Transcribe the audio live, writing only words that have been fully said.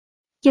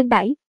Chương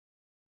 7.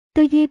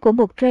 Tư duy của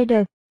một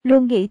trader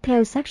luôn nghĩ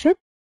theo xác suất.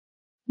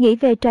 Nghĩ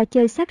về trò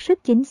chơi xác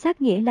suất chính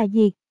xác nghĩa là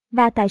gì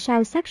và tại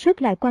sao xác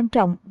suất lại quan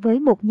trọng với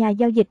một nhà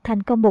giao dịch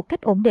thành công một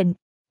cách ổn định.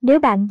 Nếu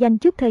bạn dành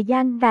chút thời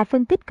gian và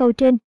phân tích câu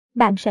trên,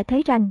 bạn sẽ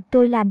thấy rằng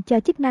tôi làm cho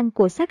chức năng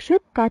của xác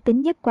suất có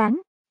tính nhất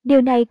quán.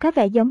 Điều này có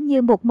vẻ giống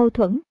như một mâu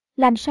thuẫn.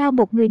 Làm sao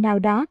một người nào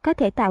đó có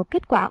thể tạo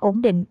kết quả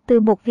ổn định từ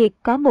một việc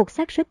có một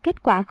xác suất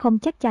kết quả không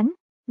chắc chắn?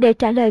 Để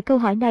trả lời câu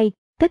hỏi này,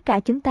 tất cả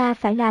chúng ta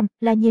phải làm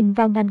là nhìn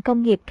vào ngành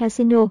công nghiệp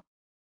casino.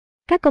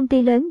 Các công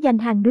ty lớn dành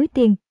hàng núi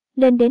tiền,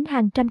 lên đến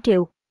hàng trăm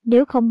triệu,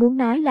 nếu không muốn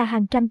nói là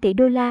hàng trăm tỷ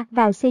đô la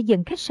vào xây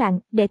dựng khách sạn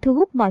để thu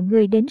hút mọi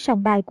người đến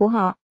sòng bài của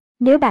họ.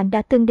 Nếu bạn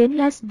đã từng đến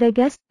Las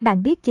Vegas,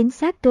 bạn biết chính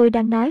xác tôi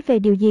đang nói về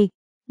điều gì.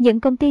 Những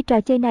công ty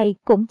trò chơi này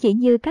cũng chỉ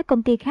như các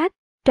công ty khác,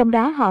 trong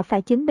đó họ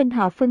phải chứng minh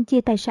họ phân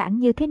chia tài sản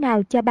như thế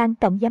nào cho ban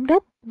tổng giám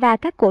đốc và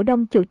các cổ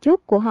đông chủ chốt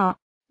của họ.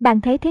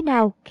 Bạn thấy thế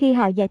nào khi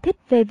họ giải thích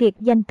về việc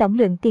dành tổng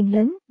lượng tiền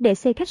lớn để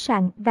xây khách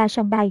sạn và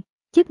sòng bài?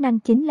 Chức năng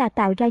chính là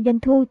tạo ra doanh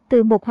thu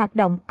từ một hoạt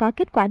động có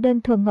kết quả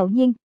đơn thuần ngẫu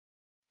nhiên.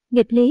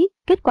 Nghịch lý,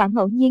 kết quả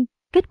ngẫu nhiên,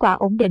 kết quả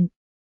ổn định.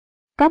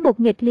 Có một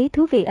nghịch lý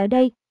thú vị ở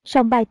đây,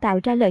 sòng bài tạo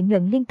ra lợi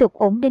nhuận liên tục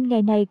ổn định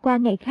ngày này qua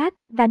ngày khác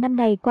và năm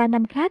này qua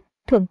năm khác,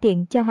 thuận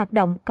tiện cho hoạt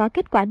động có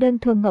kết quả đơn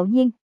thuần ngẫu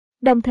nhiên.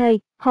 Đồng thời,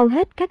 hầu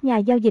hết các nhà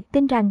giao dịch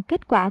tin rằng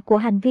kết quả của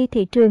hành vi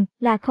thị trường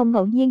là không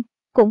ngẫu nhiên,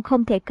 cũng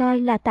không thể coi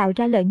là tạo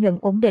ra lợi nhuận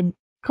ổn định,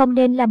 không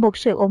nên là một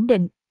sự ổn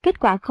định, kết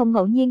quả không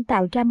ngẫu nhiên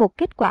tạo ra một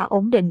kết quả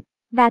ổn định,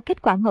 và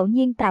kết quả ngẫu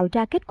nhiên tạo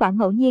ra kết quả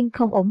ngẫu nhiên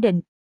không ổn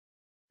định.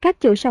 Các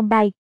chủ sòng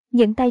bài,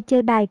 những tay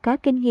chơi bài có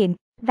kinh nghiệm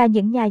và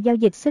những nhà giao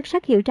dịch xuất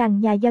sắc hiểu rằng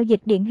nhà giao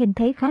dịch điển hình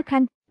thấy khó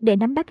khăn để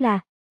nắm bắt là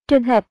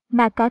trường hợp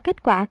mà có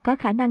kết quả có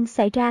khả năng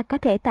xảy ra có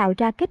thể tạo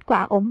ra kết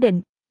quả ổn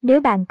định.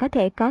 Nếu bạn có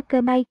thể có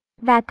cơ may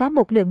và có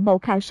một lượng mẫu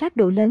khảo sát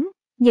đủ lớn,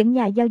 những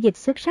nhà giao dịch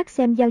xuất sắc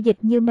xem giao dịch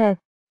như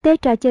M.T.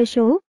 trò chơi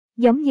số,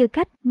 giống như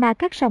cách mà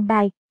các sòng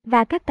bài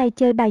và các tay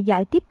chơi bài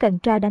giỏi tiếp cận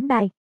trò đánh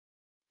bài.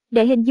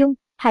 Để hình dung,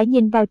 hãy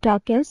nhìn vào trò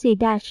kéo xì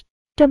dash.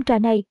 Trong trò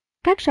này,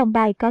 các sòng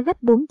bài có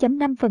gấp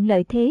 4.5 phần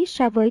lợi thế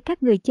so với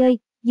các người chơi,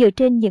 dựa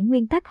trên những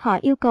nguyên tắc họ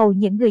yêu cầu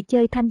những người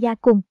chơi tham gia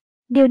cùng.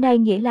 Điều này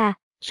nghĩa là,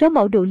 số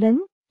mẫu đủ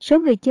lớn, số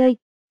người chơi,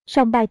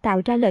 sòng bài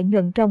tạo ra lợi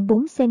nhuận ròng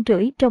 4 cent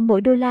rưỡi trong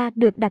mỗi đô la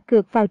được đặt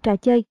cược vào trò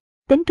chơi.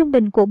 Tính trung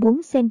bình của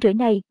 4 cent rưỡi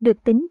này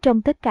được tính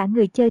trong tất cả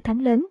người chơi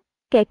thắng lớn,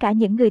 kể cả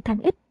những người thắng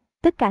ít,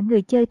 tất cả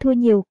người chơi thua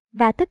nhiều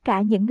và tất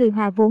cả những người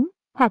hòa vốn,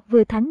 hoặc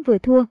vừa thắng vừa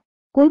thua.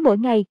 Cuối mỗi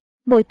ngày,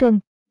 mỗi tuần,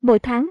 mỗi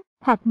tháng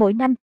hoặc mỗi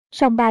năm,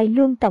 sòng bài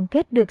luôn tổng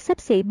kết được xấp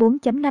xỉ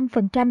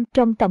 4.5%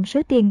 trong tổng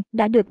số tiền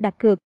đã được đặt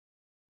cược.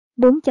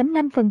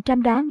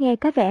 4.5% đó nghe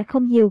có vẻ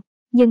không nhiều,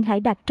 nhưng hãy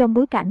đặt trong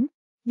bối cảnh.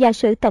 Giả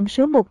sử tổng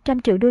số 100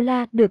 triệu đô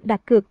la được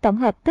đặt cược tổng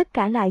hợp tất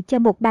cả lại cho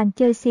một bàn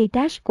chơi xì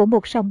dash của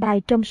một sòng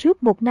bài trong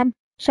suốt một năm,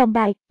 sòng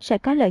bài sẽ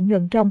có lợi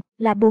nhuận ròng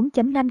là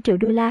 4.5 triệu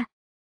đô la.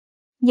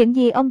 Những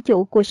gì ông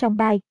chủ của sòng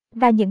bài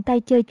và những tay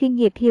chơi chuyên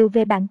nghiệp hiểu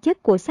về bản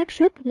chất của xác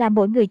suất là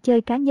mỗi người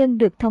chơi cá nhân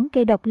được thống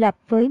kê độc lập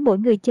với mỗi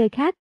người chơi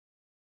khác.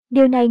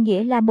 Điều này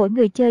nghĩa là mỗi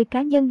người chơi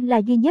cá nhân là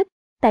duy nhất,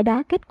 tại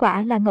đó kết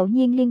quả là ngẫu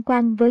nhiên liên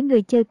quan với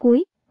người chơi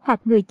cuối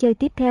hoặc người chơi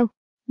tiếp theo.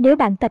 Nếu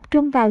bạn tập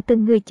trung vào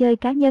từng người chơi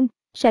cá nhân,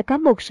 sẽ có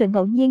một sự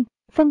ngẫu nhiên,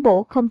 phân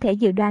bổ không thể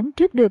dự đoán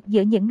trước được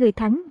giữa những người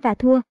thắng và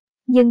thua.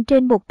 Nhưng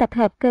trên một tập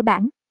hợp cơ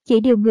bản, chỉ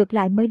điều ngược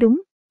lại mới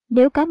đúng.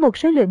 Nếu có một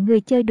số lượng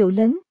người chơi đủ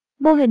lớn,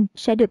 mô hình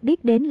sẽ được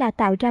biết đến là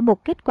tạo ra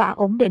một kết quả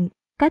ổn định,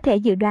 có thể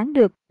dự đoán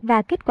được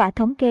và kết quả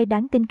thống kê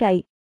đáng tin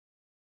cậy.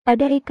 Ở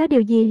đây có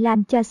điều gì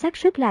làm cho xác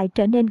suất lại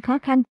trở nên khó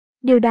khăn?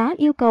 Điều đó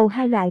yêu cầu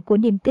hai loại của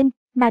niềm tin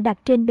mà đặt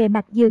trên bề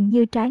mặt dường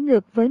như trái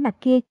ngược với mặt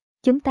kia.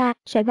 Chúng ta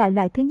sẽ gọi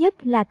loại thứ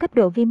nhất là cấp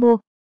độ vi mô.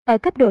 Ở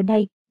cấp độ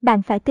này,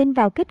 bạn phải tin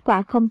vào kết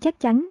quả không chắc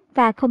chắn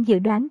và không dự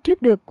đoán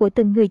trước được của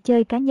từng người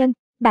chơi cá nhân.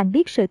 Bạn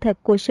biết sự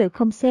thật của sự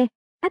không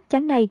chắc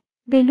chắn này,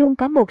 vì luôn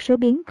có một số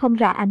biến không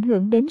rõ ảnh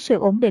hưởng đến sự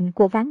ổn định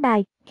của ván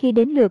bài khi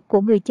đến lượt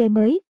của người chơi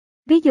mới.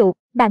 Ví dụ,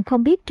 bạn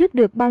không biết trước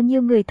được bao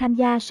nhiêu người tham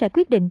gia sẽ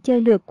quyết định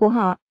chơi lượt của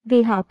họ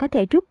vì họ có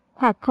thể rút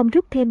hoặc không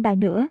rút thêm bài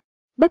nữa.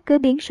 Bất cứ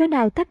biến số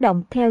nào tác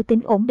động theo tính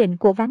ổn định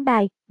của ván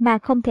bài mà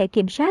không thể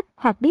kiểm soát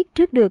hoặc biết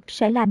trước được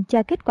sẽ làm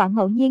cho kết quả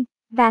ngẫu nhiên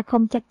và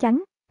không chắc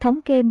chắn,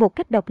 thống kê một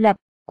cách độc lập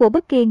của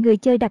bất kỳ người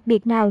chơi đặc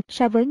biệt nào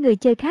so với người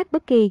chơi khác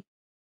bất kỳ.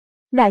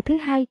 Loại thứ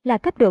hai là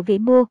cấp độ vĩ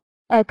mô.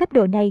 Ở cấp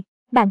độ này,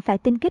 bạn phải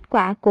tin kết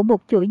quả của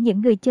một chuỗi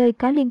những người chơi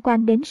có liên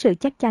quan đến sự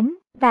chắc chắn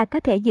và có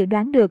thể dự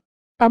đoán được.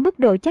 Ở mức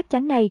độ chắc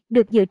chắn này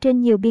được dựa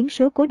trên nhiều biến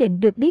số cố định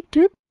được biết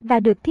trước và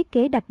được thiết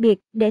kế đặc biệt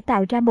để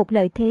tạo ra một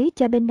lợi thế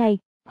cho bên này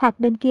hoặc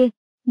bên kia.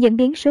 Những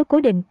biến số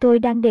cố định tôi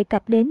đang đề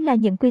cập đến là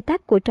những quy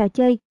tắc của trò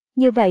chơi.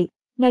 Như vậy,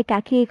 ngay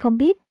cả khi không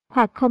biết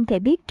hoặc không thể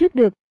biết trước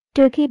được,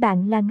 trừ khi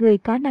bạn là người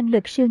có năng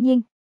lực siêu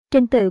nhiên,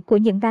 trình tự của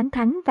những ván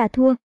thắng và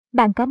thua,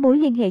 bạn có mối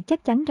liên hệ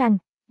chắc chắn rằng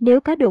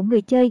nếu có đủ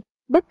người chơi,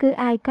 bất cứ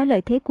ai có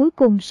lợi thế cuối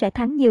cùng sẽ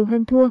thắng nhiều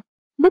hơn thua.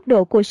 Mức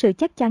độ của sự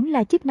chắc chắn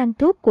là chức năng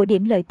tốt của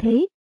điểm lợi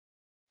thế.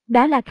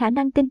 Đó là khả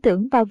năng tin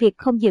tưởng vào việc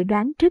không dự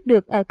đoán trước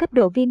được ở cấp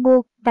độ vi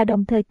mô và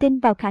đồng thời tin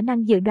vào khả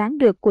năng dự đoán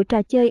được của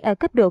trò chơi ở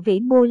cấp độ vĩ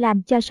mô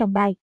làm cho sòng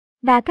bài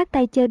Và các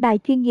tay chơi bài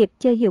chuyên nghiệp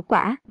chơi hiệu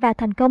quả và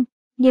thành công.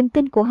 Niềm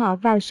tin của họ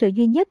vào sự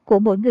duy nhất của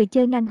mỗi người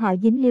chơi ngăn họ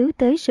dính líu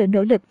tới sự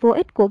nỗ lực vô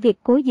ích của việc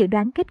cố dự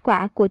đoán kết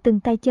quả của từng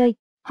tay chơi.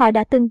 Họ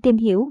đã từng tìm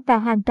hiểu và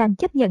hoàn toàn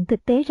chấp nhận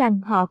thực tế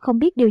rằng họ không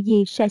biết điều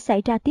gì sẽ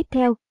xảy ra tiếp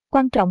theo.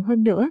 Quan trọng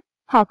hơn nữa,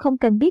 họ không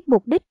cần biết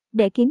mục đích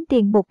để kiếm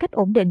tiền một cách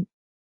ổn định.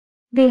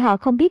 Vì họ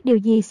không biết điều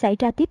gì xảy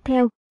ra tiếp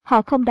theo,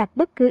 họ không đặt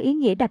bất cứ ý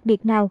nghĩa đặc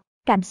biệt nào,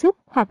 cảm xúc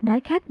hoặc nói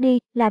khác đi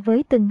là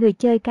với từng người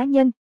chơi cá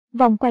nhân,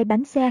 vòng quay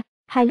bánh xe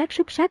hay lắc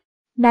xúc xắc.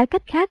 Nói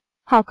cách khác,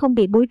 họ không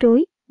bị bối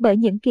rối bởi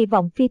những kỳ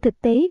vọng phi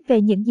thực tế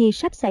về những gì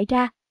sắp xảy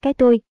ra. Cái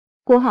tôi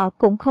của họ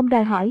cũng không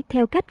đòi hỏi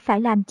theo cách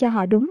phải làm cho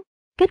họ đúng.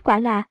 Kết quả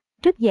là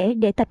rất dễ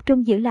để tập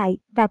trung giữ lại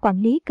và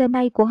quản lý cơ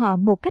may của họ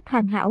một cách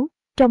hoàn hảo,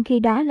 trong khi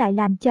đó lại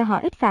làm cho họ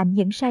ít phạm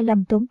những sai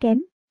lầm tốn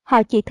kém.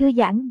 Họ chỉ thư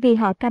giãn vì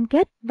họ cam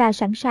kết và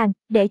sẵn sàng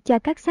để cho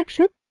các xác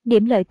suất,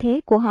 điểm lợi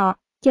thế của họ,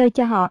 chơi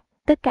cho họ.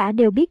 Tất cả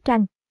đều biết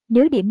rằng,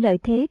 nếu điểm lợi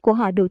thế của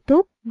họ đủ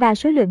tốt và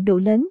số lượng đủ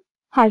lớn,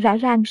 họ rõ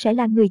ràng sẽ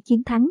là người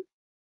chiến thắng.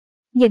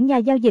 Những nhà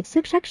giao dịch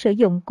xuất sắc sử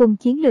dụng cùng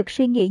chiến lược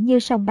suy nghĩ như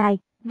sòng bài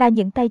và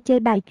những tay chơi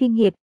bài chuyên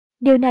nghiệp.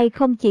 Điều này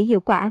không chỉ hiệu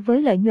quả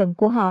với lợi nhuận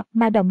của họ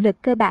mà động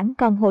lực cơ bản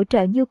còn hỗ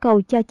trợ nhu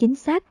cầu cho chính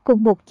xác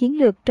cùng một chiến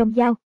lược trong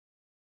giao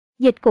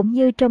dịch cũng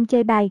như trong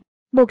chơi bài.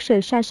 Một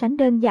sự so sánh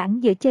đơn giản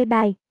giữa chơi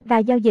bài và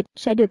giao dịch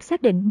sẽ được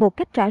xác định một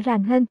cách rõ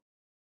ràng hơn.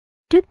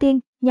 Trước tiên,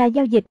 nhà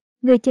giao dịch,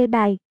 người chơi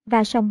bài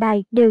và sòng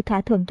bài đều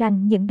thỏa thuận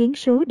rằng những biến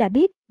số đã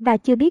biết và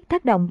chưa biết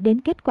tác động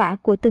đến kết quả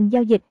của từng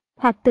giao dịch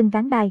hoặc từng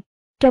ván bài.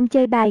 Trong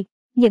chơi bài,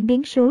 những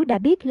biến số đã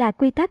biết là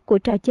quy tắc của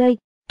trò chơi.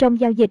 Trong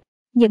giao dịch,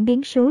 những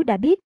biến số đã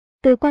biết,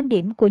 từ quan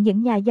điểm của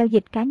những nhà giao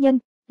dịch cá nhân,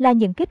 là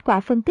những kết quả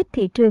phân tích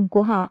thị trường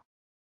của họ.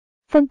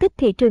 Phân tích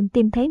thị trường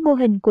tìm thấy mô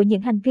hình của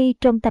những hành vi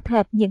trong tập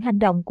hợp những hành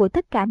động của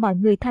tất cả mọi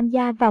người tham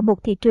gia vào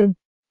một thị trường.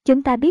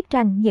 Chúng ta biết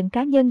rằng những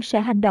cá nhân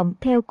sẽ hành động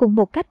theo cùng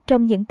một cách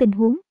trong những tình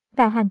huống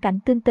và hoàn cảnh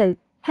tương tự,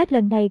 hết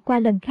lần này qua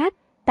lần khác,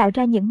 tạo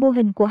ra những mô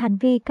hình của hành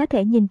vi có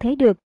thể nhìn thấy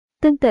được.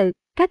 Tương tự,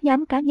 các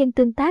nhóm cá nhân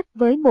tương tác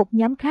với một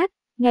nhóm khác,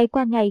 ngày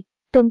qua ngày,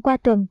 tuần qua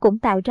tuần cũng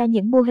tạo ra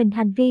những mô hình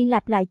hành vi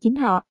lặp lại chính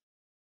họ.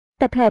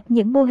 Tập hợp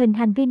những mô hình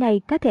hành vi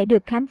này có thể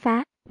được khám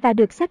phá và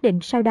được xác định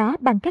sau đó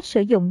bằng cách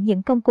sử dụng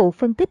những công cụ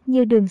phân tích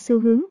như đường xu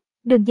hướng,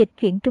 đường dịch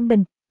chuyển trung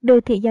bình,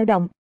 đô thị dao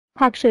động,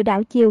 hoặc sự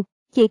đảo chiều.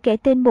 Chỉ kể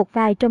tên một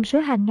vài trong số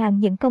hàng ngàn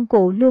những công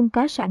cụ luôn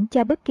có sẵn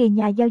cho bất kỳ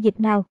nhà giao dịch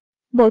nào.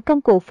 Mỗi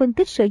công cụ phân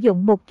tích sử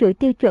dụng một chuỗi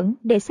tiêu chuẩn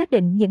để xác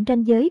định những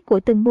ranh giới của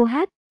từng mô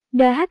hát.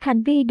 NH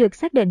hành vi được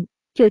xác định,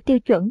 chuỗi tiêu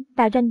chuẩn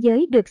và ranh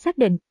giới được xác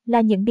định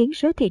là những biến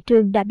số thị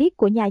trường đã biết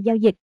của nhà giao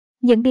dịch.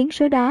 Những biến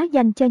số đó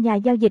dành cho nhà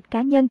giao dịch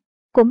cá nhân,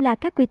 cũng là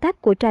các quy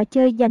tắc của trò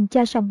chơi dành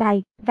cho sòng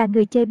bài và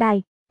người chơi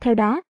bài. Theo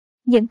đó,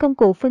 những công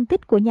cụ phân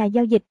tích của nhà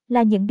giao dịch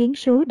là những biến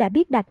số đã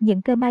biết đặt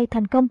những cơ may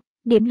thành công,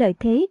 điểm lợi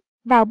thế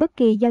vào bất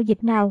kỳ giao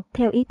dịch nào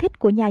theo ý thích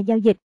của nhà giao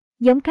dịch,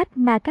 giống cách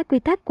mà các quy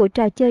tắc của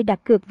trò chơi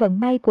đặt cược vận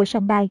may của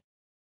sòng bài.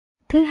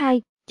 Thứ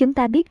hai, chúng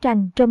ta biết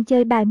rằng trong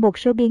chơi bài một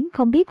số biến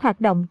không biết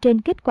hoạt động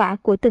trên kết quả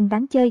của từng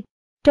ván chơi.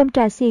 Trong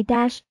trò xì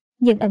dash,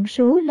 những ẩn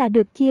số là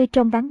được chia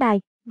trong ván bài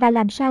và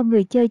làm sao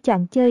người chơi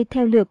chọn chơi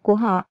theo lượt của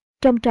họ.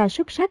 Trong trò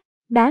xúc xắc,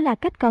 đó là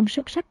cách con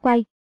xúc xắc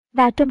quay.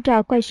 Và trong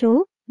trò quay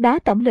số, đó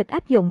tổng lực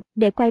áp dụng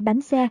để quay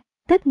bánh xe.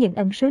 Tất những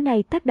ẩn số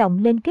này tác động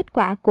lên kết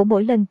quả của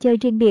mỗi lần chơi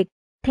riêng biệt,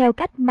 theo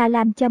cách mà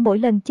làm cho mỗi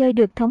lần chơi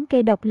được thống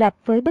kê độc lập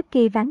với bất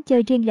kỳ ván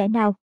chơi riêng lẻ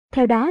nào,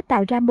 theo đó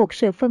tạo ra một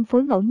sự phân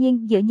phối ngẫu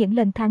nhiên giữa những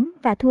lần thắng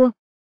và thua.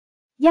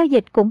 Giao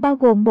dịch cũng bao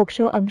gồm một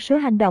số ẩn số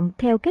hành động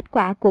theo kết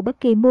quả của bất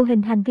kỳ mô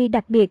hình hành vi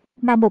đặc biệt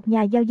mà một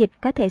nhà giao dịch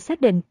có thể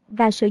xác định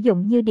và sử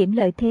dụng như điểm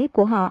lợi thế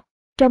của họ.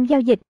 Trong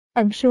giao dịch,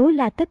 ẩn số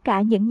là tất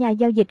cả những nhà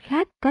giao dịch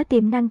khác có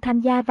tiềm năng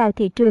tham gia vào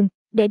thị trường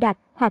để đặt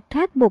hoặc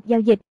thoát một giao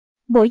dịch.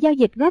 Mỗi giao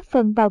dịch góp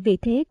phần vào vị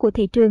thế của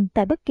thị trường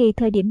tại bất kỳ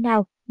thời điểm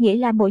nào, nghĩa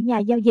là mỗi nhà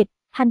giao dịch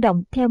hành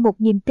động theo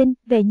một niềm tin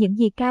về những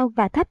gì cao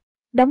và thấp,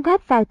 đóng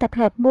góp vào tập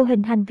hợp mô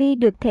hình hành vi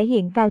được thể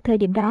hiện vào thời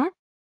điểm đó.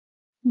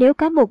 Nếu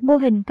có một mô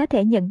hình có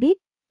thể nhận biết,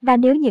 và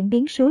nếu những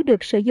biến số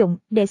được sử dụng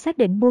để xác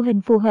định mô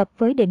hình phù hợp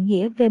với định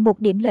nghĩa về một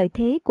điểm lợi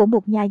thế của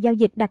một nhà giao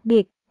dịch đặc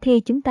biệt, thì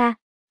chúng ta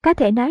có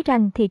thể nói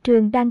rằng thị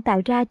trường đang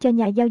tạo ra cho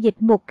nhà giao dịch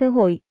một cơ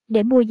hội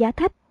để mua giá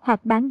thấp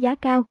hoặc bán giá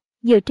cao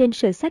dựa trên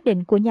sự xác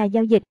định của nhà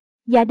giao dịch.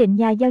 Giả định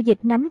nhà giao dịch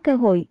nắm cơ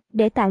hội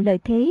để tạo lợi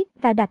thế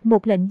và đặt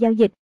một lệnh giao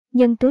dịch,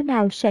 nhân tố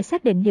nào sẽ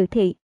xác định liệu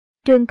thị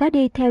trường có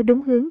đi theo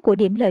đúng hướng của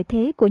điểm lợi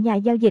thế của nhà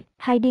giao dịch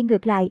hay đi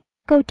ngược lại?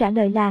 Câu trả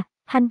lời là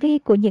hành vi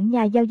của những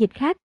nhà giao dịch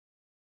khác.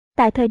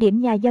 Tại thời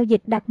điểm nhà giao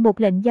dịch đặt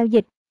một lệnh giao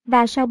dịch,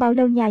 và sau bao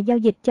lâu nhà giao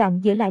dịch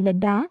chọn giữ lại lệnh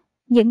đó,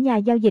 những nhà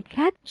giao dịch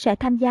khác sẽ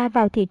tham gia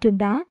vào thị trường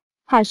đó.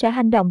 Họ sẽ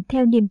hành động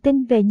theo niềm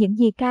tin về những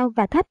gì cao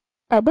và thấp,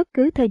 ở bất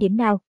cứ thời điểm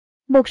nào.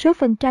 Một số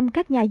phần trăm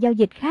các nhà giao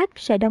dịch khác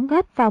sẽ đóng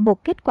góp vào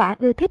một kết quả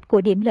ưa thích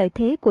của điểm lợi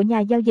thế của nhà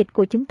giao dịch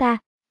của chúng ta,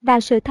 và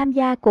sự tham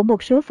gia của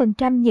một số phần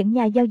trăm những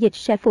nhà giao dịch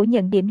sẽ phủ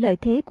nhận điểm lợi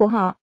thế của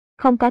họ.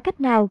 Không có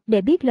cách nào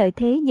để biết lợi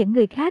thế những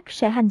người khác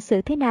sẽ hành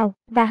xử thế nào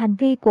và hành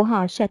vi của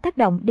họ sẽ tác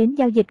động đến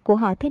giao dịch của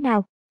họ thế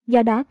nào.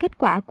 Do đó kết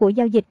quả của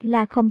giao dịch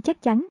là không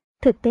chắc chắn.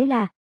 Thực tế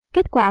là,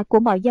 kết quả của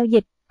mọi giao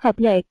dịch hợp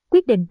lệ,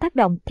 quyết định tác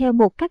động theo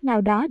một cách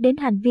nào đó đến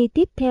hành vi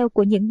tiếp theo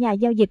của những nhà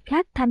giao dịch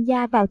khác tham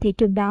gia vào thị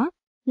trường đó,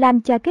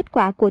 làm cho kết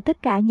quả của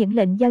tất cả những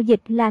lệnh giao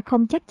dịch là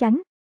không chắc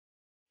chắn.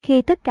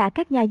 Khi tất cả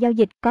các nhà giao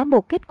dịch có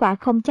một kết quả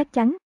không chắc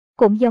chắn,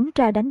 cũng giống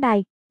trò đánh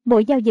bài,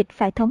 mỗi giao dịch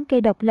phải thống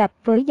kê độc lập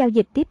với giao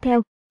dịch tiếp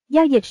theo,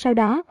 giao dịch sau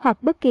đó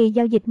hoặc bất kỳ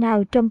giao dịch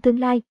nào trong tương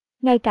lai,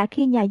 ngay cả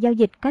khi nhà giao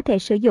dịch có thể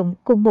sử dụng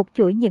cùng một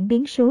chuỗi những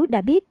biến số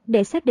đã biết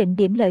để xác định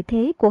điểm lợi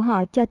thế của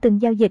họ cho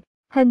từng giao dịch.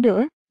 Hơn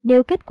nữa,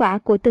 nếu kết quả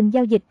của từng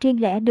giao dịch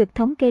riêng lẻ được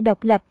thống kê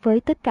độc lập với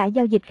tất cả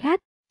giao dịch khác,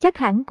 chắc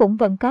hẳn cũng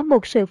vẫn có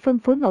một sự phân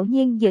phối ngẫu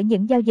nhiên giữa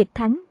những giao dịch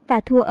thắng và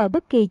thua ở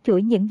bất kỳ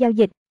chuỗi những giao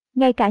dịch.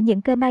 Ngay cả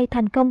những cơ may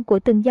thành công của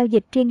từng giao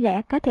dịch riêng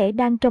lẻ có thể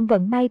đang trong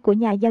vận may của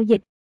nhà giao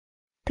dịch.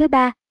 Thứ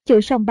ba,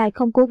 chủ sòng bài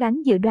không cố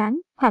gắng dự đoán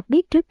hoặc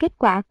biết trước kết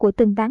quả của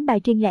từng ván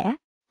bài riêng lẻ.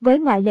 Với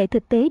ngoại lệ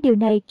thực tế điều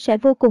này sẽ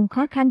vô cùng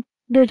khó khăn,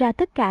 đưa ra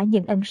tất cả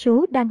những ẩn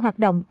số đang hoạt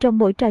động trong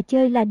mỗi trò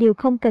chơi là điều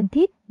không cần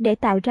thiết để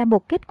tạo ra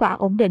một kết quả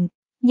ổn định.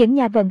 Những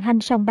nhà vận hành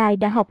sòng bài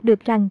đã học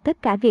được rằng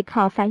tất cả việc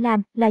họ phải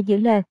làm là giữ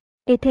lợi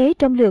thế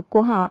trong lượt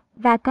của họ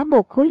và có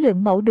một khối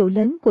lượng mẫu đủ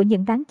lớn của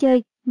những ván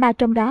chơi mà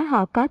trong đó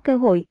họ có cơ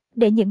hội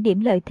để những điểm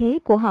lợi thế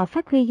của họ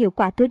phát huy hiệu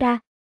quả tối đa.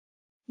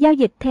 Giao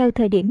dịch theo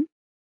thời điểm.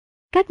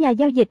 Các nhà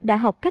giao dịch đã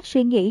học cách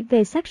suy nghĩ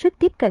về xác suất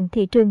tiếp cận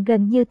thị trường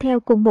gần như theo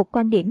cùng một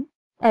quan điểm.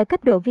 Ở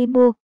cấp độ vi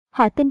mô,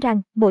 họ tin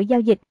rằng mỗi giao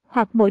dịch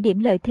hoặc mỗi điểm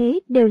lợi thế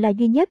đều là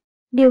duy nhất.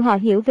 Điều họ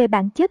hiểu về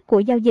bản chất của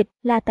giao dịch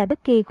là tại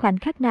bất kỳ khoảnh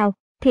khắc nào,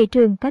 thị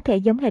trường có thể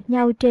giống hệt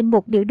nhau trên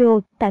một biểu đồ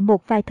tại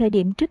một vài thời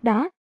điểm trước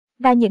đó.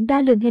 Và những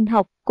đo lường hình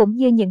học cũng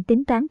như những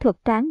tính toán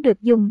thuật toán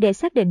được dùng để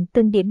xác định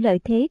từng điểm lợi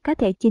thế có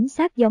thể chính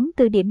xác giống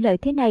từ điểm lợi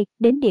thế này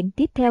đến điểm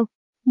tiếp theo.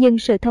 Nhưng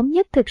sự thống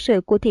nhất thực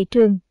sự của thị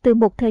trường từ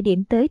một thời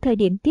điểm tới thời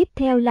điểm tiếp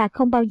theo là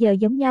không bao giờ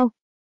giống nhau.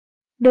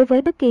 Đối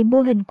với bất kỳ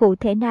mô hình cụ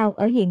thể nào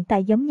ở hiện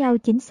tại giống nhau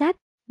chính xác,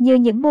 như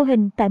những mô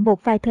hình tại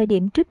một vài thời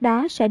điểm trước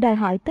đó sẽ đòi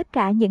hỏi tất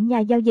cả những nhà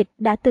giao dịch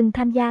đã từng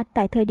tham gia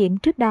tại thời điểm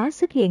trước đó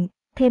xuất hiện.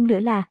 Thêm nữa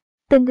là,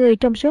 từng người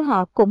trong số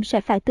họ cũng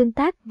sẽ phải tương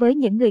tác với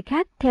những người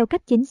khác theo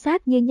cách chính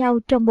xác như nhau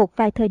trong một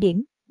vài thời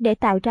điểm, để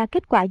tạo ra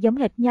kết quả giống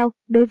hệt nhau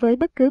đối với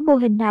bất cứ mô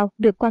hình nào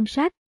được quan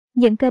sát.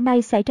 Những cơ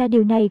may xảy ra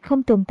điều này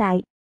không tồn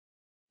tại.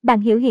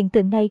 Bạn hiểu hiện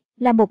tượng này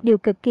là một điều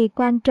cực kỳ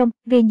quan trọng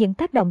vì những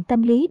tác động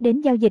tâm lý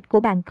đến giao dịch của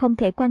bạn không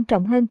thể quan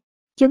trọng hơn.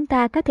 Chúng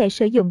ta có thể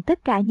sử dụng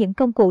tất cả những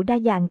công cụ đa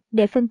dạng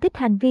để phân tích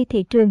hành vi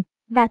thị trường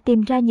và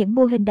tìm ra những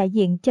mô hình đại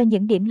diện cho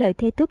những điểm lợi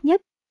thế tốt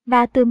nhất.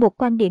 Và từ một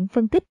quan điểm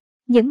phân tích,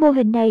 những mô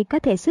hình này có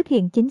thể xuất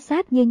hiện chính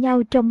xác như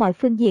nhau trong mọi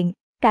phương diện,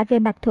 cả về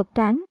mặt thuật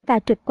toán và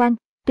trực quan.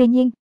 Tuy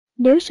nhiên,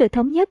 nếu sự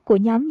thống nhất của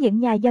nhóm những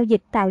nhà giao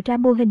dịch tạo ra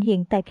mô hình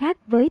hiện tại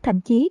khác với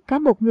thậm chí có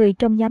một người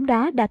trong nhóm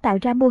đó đã tạo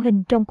ra mô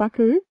hình trong quá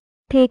khứ,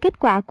 thì kết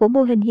quả của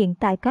mô hình hiện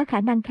tại có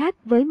khả năng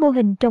khác với mô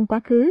hình trong quá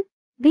khứ.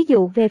 Ví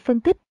dụ về phân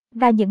tích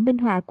và những minh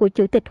họa của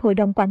Chủ tịch Hội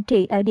đồng Quản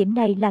trị ở điểm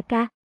này là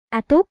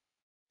tốt.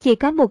 Chỉ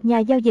có một nhà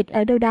giao dịch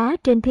ở đâu đó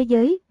trên thế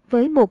giới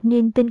với một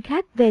niềm tin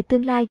khác về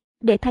tương lai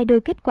để thay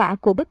đổi kết quả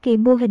của bất kỳ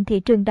mô hình thị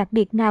trường đặc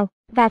biệt nào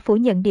và phủ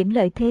nhận điểm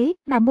lợi thế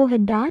mà mô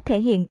hình đó thể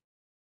hiện.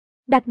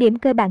 Đặc điểm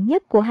cơ bản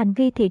nhất của hành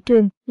vi thị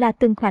trường là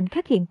từng khoảnh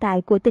khắc hiện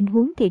tại của tình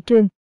huống thị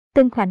trường,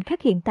 từng khoảnh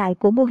khắc hiện tại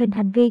của mô hình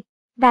hành vi,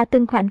 và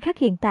từng khoảnh khắc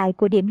hiện tại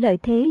của điểm lợi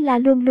thế là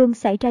luôn luôn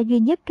xảy ra duy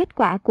nhất kết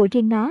quả của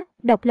riêng nó,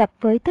 độc lập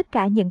với tất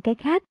cả những cái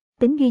khác.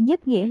 Tính duy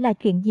nhất nghĩa là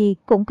chuyện gì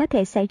cũng có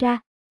thể xảy ra,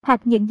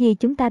 hoặc những gì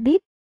chúng ta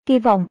biết, kỳ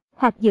vọng,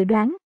 hoặc dự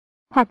đoán,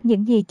 hoặc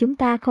những gì chúng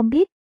ta không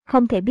biết,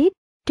 không thể biết,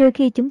 trừ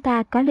khi chúng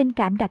ta có linh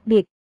cảm đặc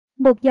biệt.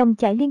 Một dòng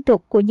chảy liên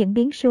tục của những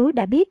biến số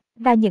đã biết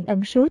và những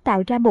ẩn số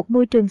tạo ra một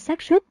môi trường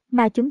xác suất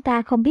mà chúng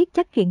ta không biết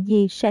chắc chuyện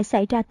gì sẽ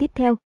xảy ra tiếp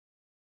theo.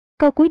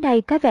 Câu cuối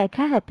này có vẻ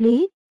khá hợp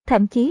lý,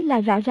 thậm chí là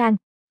rõ ràng,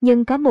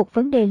 nhưng có một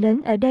vấn đề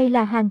lớn ở đây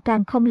là hoàn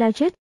toàn không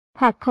logic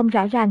hoặc không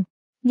rõ ràng.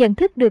 Nhận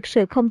thức được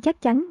sự không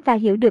chắc chắn và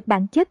hiểu được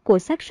bản chất của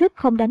xác suất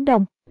không đánh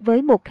đồng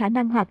với một khả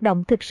năng hoạt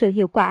động thực sự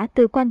hiệu quả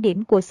từ quan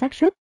điểm của xác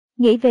suất.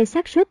 Nghĩ về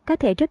xác suất có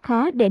thể rất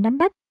khó để nắm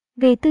bắt,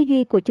 vì tư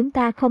duy của chúng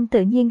ta không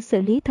tự nhiên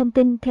xử lý thông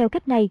tin theo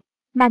cách này,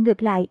 mà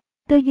ngược lại,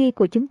 tư duy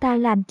của chúng ta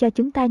làm cho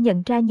chúng ta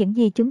nhận ra những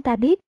gì chúng ta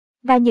biết,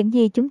 và những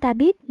gì chúng ta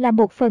biết là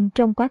một phần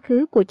trong quá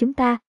khứ của chúng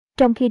ta,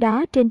 trong khi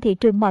đó trên thị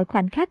trường mọi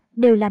khoảnh khắc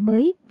đều là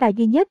mới và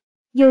duy nhất,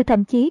 dù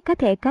thậm chí có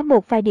thể có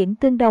một vài điểm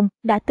tương đồng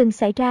đã từng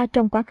xảy ra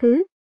trong quá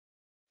khứ.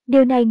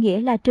 Điều này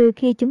nghĩa là trừ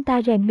khi chúng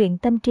ta rèn luyện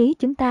tâm trí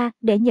chúng ta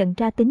để nhận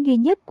ra tính duy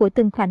nhất của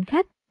từng khoảnh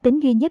khắc, tính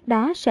duy nhất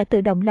đó sẽ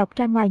tự động lọc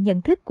ra ngoài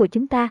nhận thức của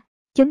chúng ta.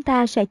 Chúng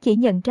ta sẽ chỉ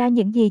nhận ra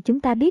những gì chúng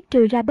ta biết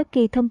trừ ra bất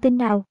kỳ thông tin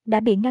nào đã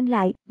bị ngăn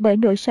lại bởi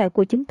nỗi sợ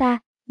của chúng ta,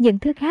 những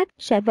thứ khác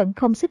sẽ vẫn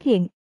không xuất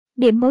hiện.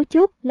 Điểm mấu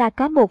chốt là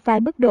có một vài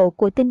mức độ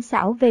của tinh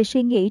xảo về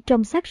suy nghĩ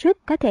trong xác suất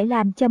có thể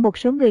làm cho một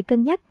số người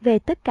cân nhắc về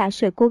tất cả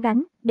sự cố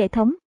gắng để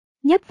thống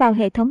nhất vào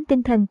hệ thống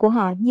tinh thần của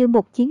họ như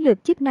một chiến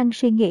lược chức năng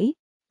suy nghĩ.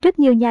 Rất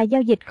nhiều nhà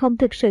giao dịch không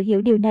thực sự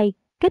hiểu điều này,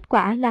 kết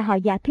quả là họ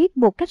giả thuyết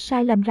một cách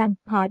sai lầm rằng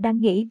họ đang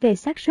nghĩ về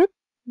xác suất,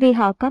 vì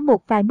họ có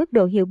một vài mức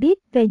độ hiểu biết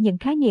về những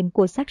khái niệm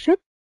của xác suất.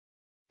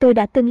 Tôi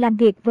đã từng làm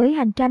việc với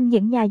hàng trăm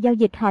những nhà giao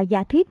dịch họ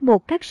giả thuyết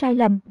một cách sai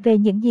lầm về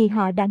những gì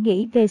họ đã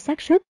nghĩ về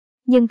xác suất,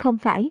 nhưng không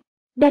phải.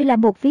 Đây là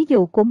một ví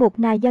dụ của một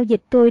nhà giao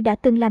dịch tôi đã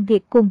từng làm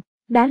việc cùng,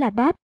 đó là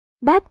Bob.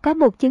 Bob có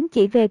một chứng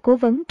chỉ về cố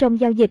vấn trong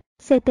giao dịch,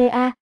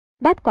 CTA.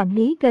 Bob quản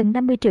lý gần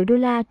 50 triệu đô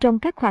la trong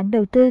các khoản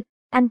đầu tư,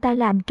 anh ta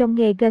làm trong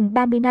nghề gần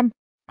 30 năm.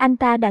 Anh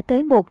ta đã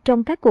tới một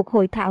trong các cuộc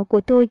hội thảo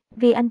của tôi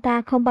vì anh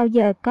ta không bao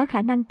giờ có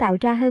khả năng tạo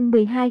ra hơn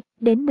 12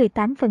 đến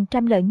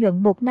 18% lợi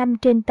nhuận một năm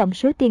trên tổng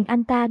số tiền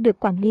anh ta được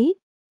quản lý.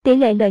 Tỷ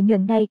lệ lợi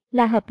nhuận này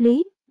là hợp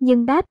lý,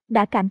 nhưng Bob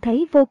đã cảm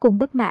thấy vô cùng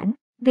bất mãn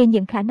vì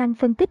những khả năng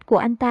phân tích của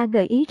anh ta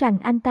gợi ý rằng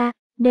anh ta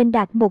nên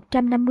đạt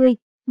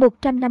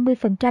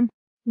 150%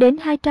 đến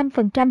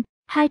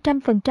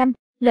 200%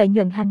 lợi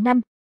nhuận hàng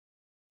năm.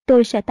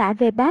 Tôi sẽ tả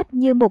về Bob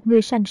như một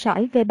người sành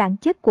sỏi về bản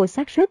chất của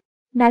xác suất.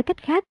 Nói cách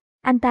khác,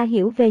 anh ta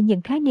hiểu về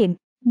những khái niệm,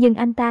 nhưng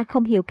anh ta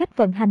không hiểu cách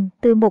vận hành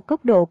từ một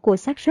góc độ của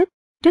xác suất.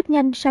 Rất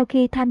nhanh sau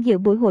khi tham dự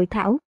buổi hội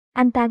thảo,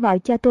 anh ta gọi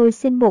cho tôi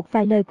xin một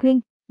vài lời khuyên.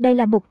 Đây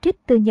là một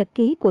trích từ nhật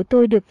ký của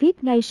tôi được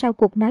viết ngay sau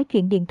cuộc nói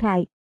chuyện điện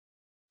thoại.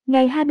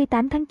 Ngày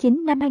 28 tháng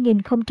 9 năm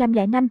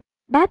 2005,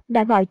 Bob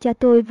đã gọi cho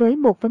tôi với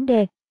một vấn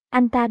đề.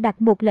 Anh ta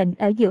đặt một lệnh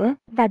ở giữa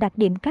và đặt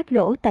điểm cắt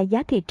lỗ tại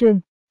giá thị trường.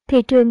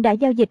 Thị trường đã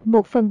giao dịch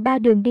 1/3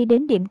 đường đi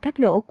đến điểm cắt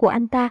lỗ của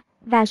anh ta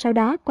và sau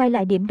đó quay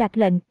lại điểm đặt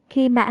lệnh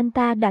khi mà anh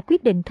ta đã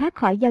quyết định thoát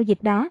khỏi giao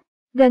dịch đó.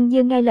 Gần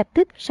như ngay lập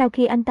tức sau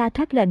khi anh ta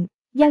thoát lệnh,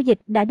 giao dịch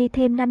đã đi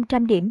thêm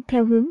 500 điểm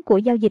theo hướng của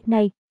giao dịch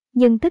này.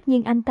 Nhưng tất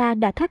nhiên anh ta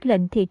đã thoát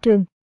lệnh thị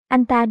trường.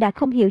 Anh ta đã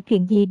không hiểu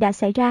chuyện gì đã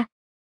xảy ra.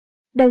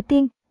 Đầu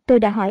tiên, tôi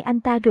đã hỏi anh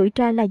ta rủi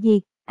ro là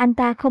gì. Anh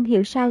ta không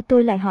hiểu sao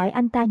tôi lại hỏi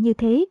anh ta như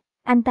thế.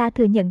 Anh ta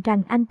thừa nhận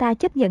rằng anh ta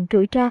chấp nhận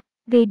rủi ro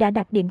vì đã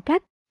đặt điểm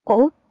cắt.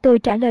 Ồ, tôi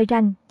trả lời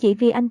rằng chỉ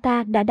vì anh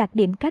ta đã đặt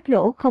điểm cắt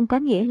lỗ không có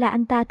nghĩa là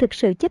anh ta thực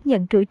sự chấp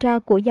nhận rủi ro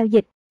của giao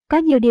dịch. Có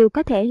nhiều điều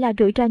có thể là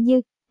rủi ro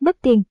như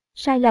mất tiền,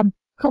 sai lầm,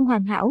 không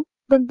hoàn hảo,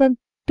 vân vân,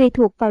 tùy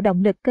thuộc vào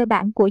động lực cơ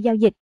bản của giao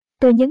dịch.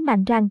 Tôi nhấn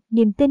mạnh rằng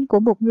niềm tin của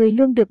một người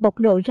luôn được bộc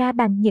lộ ra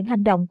bằng những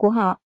hành động của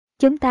họ.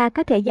 Chúng ta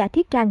có thể giả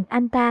thiết rằng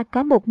anh ta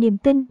có một niềm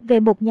tin về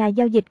một nhà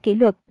giao dịch kỷ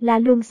luật là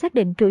luôn xác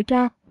định rủi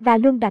ro và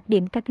luôn đặt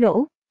điểm cắt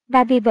lỗ.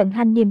 Và vì vận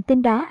hành niềm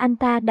tin đó anh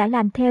ta đã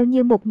làm theo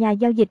như một nhà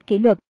giao dịch kỷ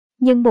luật.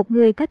 Nhưng một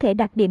người có thể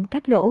đặt điểm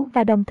cắt lỗ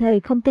và đồng thời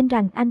không tin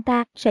rằng anh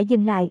ta sẽ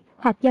dừng lại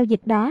hoặc giao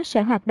dịch đó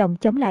sẽ hoạt động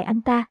chống lại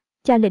anh ta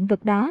cho lĩnh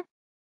vực đó.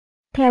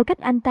 Theo cách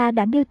anh ta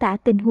đã miêu tả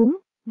tình huống,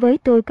 với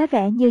tôi có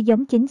vẻ như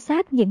giống chính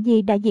xác những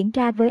gì đã diễn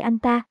ra với anh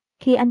ta.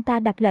 Khi anh ta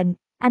đặt lệnh,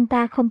 anh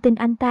ta không tin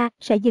anh ta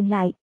sẽ dừng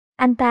lại.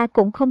 Anh ta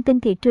cũng không tin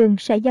thị trường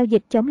sẽ giao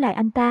dịch chống lại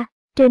anh ta.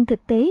 Trên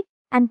thực tế,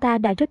 anh ta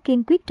đã rất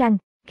kiên quyết rằng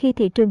khi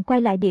thị trường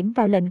quay lại điểm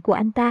vào lệnh của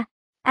anh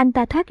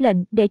ta thoát lệnh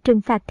để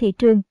trừng phạt thị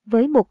trường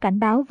với một cảnh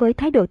báo với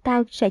thái độ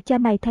tao sẽ cho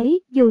mày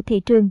thấy dù thị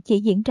trường chỉ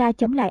diễn ra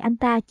chống lại anh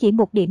ta chỉ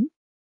một điểm.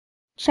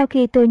 Sau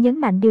khi tôi nhấn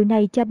mạnh điều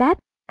này cho Bob,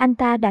 anh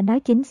ta đã nói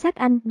chính xác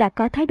anh đã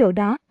có thái độ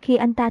đó khi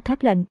anh ta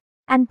thoát lệnh.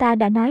 Anh ta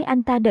đã nói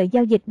anh ta đợi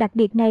giao dịch đặc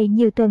biệt này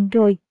nhiều tuần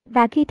rồi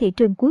và khi thị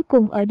trường cuối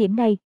cùng ở điểm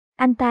này,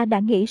 anh ta đã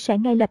nghĩ sẽ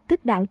ngay lập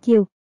tức đảo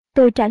chiều.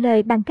 Tôi trả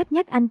lời bằng cách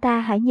nhắc anh ta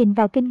hãy nhìn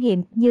vào kinh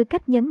nghiệm như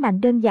cách nhấn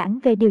mạnh đơn giản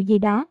về điều gì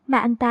đó mà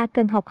anh ta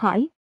cần học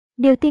hỏi.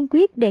 Điều tiên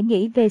quyết để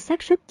nghĩ về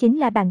xác suất chính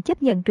là bạn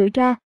chấp nhận rủi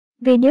ro,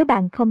 vì nếu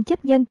bạn không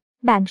chấp nhận,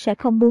 bạn sẽ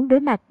không muốn đối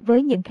mặt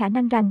với những khả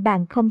năng rằng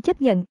bạn không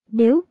chấp nhận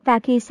nếu và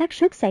khi xác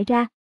suất xảy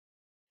ra.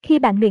 Khi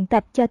bạn luyện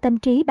tập cho tâm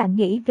trí bạn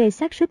nghĩ về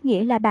xác suất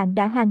nghĩa là bạn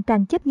đã hoàn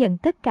toàn chấp nhận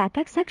tất cả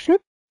các xác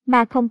suất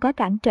mà không có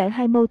cản trở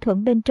hay mâu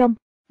thuẫn bên trong,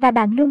 và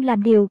bạn luôn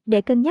làm điều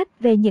để cân nhắc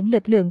về những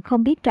lực lượng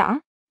không biết rõ.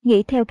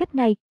 Nghĩ theo cách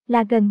này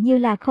là gần như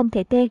là không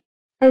thể tê.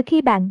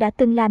 Khi bạn đã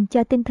từng làm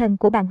cho tinh thần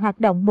của bạn hoạt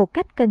động một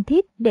cách cần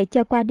thiết để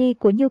cho qua đi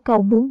của nhu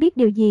cầu muốn biết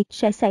điều gì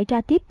sẽ xảy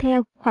ra tiếp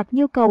theo hoặc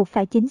nhu cầu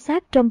phải chính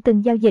xác trong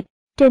từng giao dịch.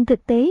 Trên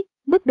thực tế,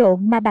 mức độ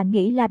mà bạn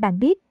nghĩ là bạn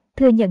biết,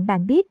 thừa nhận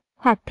bạn biết,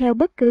 hoặc theo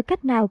bất cứ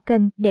cách nào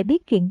cần để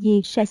biết chuyện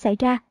gì sẽ xảy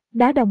ra,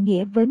 đó đồng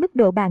nghĩa với mức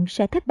độ bạn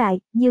sẽ thất bại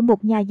như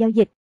một nhà giao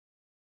dịch.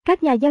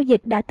 Các nhà giao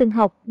dịch đã từng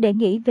học để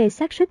nghĩ về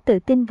xác suất tự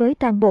tin với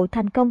toàn bộ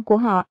thành công của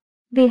họ,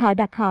 vì họ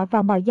đặt họ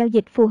vào mọi giao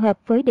dịch phù hợp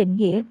với định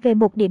nghĩa về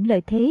một điểm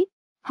lợi thế.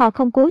 Họ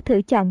không cố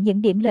thử chọn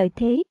những điểm lợi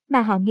thế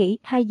mà họ nghĩ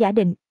hay giả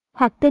định,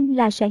 hoặc tin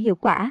là sẽ hiệu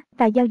quả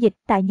và giao dịch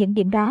tại những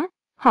điểm đó.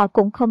 Họ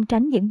cũng không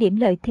tránh những điểm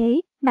lợi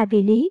thế mà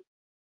vì lý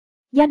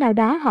do nào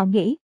đó họ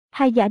nghĩ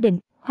hay giả định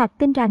hoặc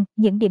tin rằng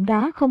những điểm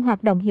đó không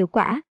hoạt động hiệu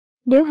quả.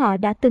 Nếu họ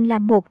đã từng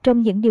làm một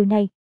trong những điều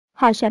này,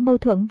 họ sẽ mâu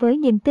thuẫn với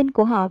niềm tin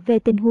của họ về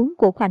tình huống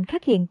của khoảnh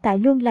khắc hiện tại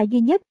luôn là duy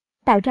nhất,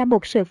 tạo ra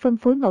một sự phân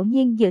phối ngẫu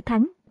nhiên giữa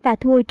thắng và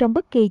thua trong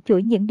bất kỳ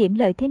chuỗi những điểm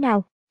lợi thế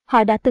nào.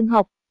 Họ đã từng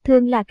học,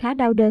 thường là khá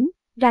đau đớn,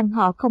 rằng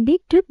họ không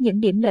biết trước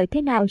những điểm lợi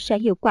thế nào sẽ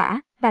hiệu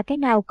quả và cái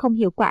nào không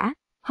hiệu quả.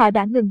 Họ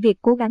đã ngừng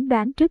việc cố gắng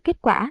đoán trước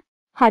kết quả.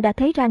 Họ đã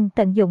thấy rằng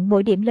tận dụng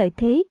mỗi điểm lợi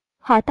thế,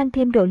 họ tăng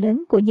thêm độ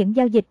lớn của những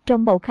giao dịch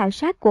trong mẫu khảo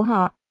sát của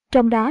họ.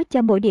 Trong đó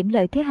cho mỗi điểm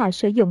lợi thế họ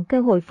sử dụng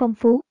cơ hội phong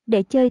phú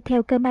để chơi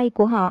theo cơ may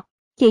của họ,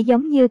 chỉ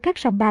giống như các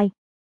sòng bài.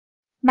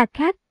 Mặt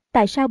khác,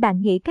 tại sao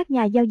bạn nghĩ các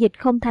nhà giao dịch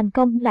không thành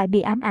công lại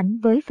bị ám ảnh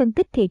với phân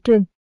tích thị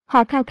trường?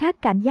 Họ khao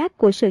khát cảm giác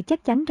của sự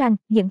chắc chắn rằng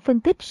những phân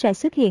tích sẽ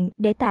xuất hiện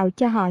để tạo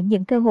cho họ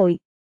những cơ hội.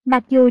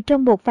 Mặc dù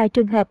trong một vài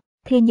trường hợp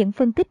thì những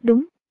phân tích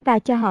đúng và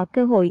cho họ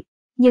cơ hội,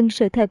 nhưng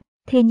sự thật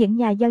thì những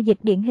nhà giao dịch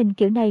điển hình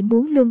kiểu này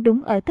muốn luôn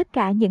đúng ở tất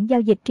cả những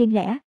giao dịch riêng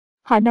lẻ.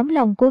 Họ nóng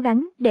lòng cố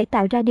gắng để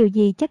tạo ra điều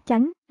gì chắc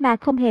chắn mà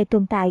không hề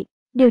tồn tại.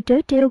 Điều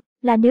trớ trêu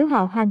là nếu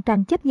họ hoàn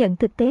toàn chấp nhận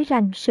thực tế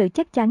rằng sự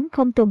chắc chắn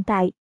không tồn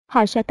tại,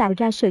 họ sẽ tạo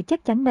ra sự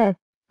chắc chắn mờ.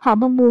 Họ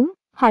mong muốn,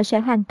 họ sẽ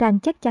hoàn toàn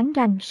chắc chắn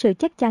rằng sự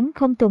chắc chắn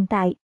không tồn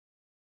tại.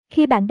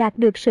 Khi bạn đạt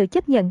được sự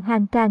chấp nhận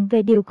hoàn toàn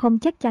về điều không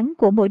chắc chắn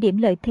của mỗi điểm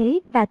lợi thế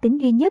và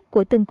tính duy nhất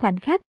của từng khoảnh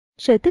khắc,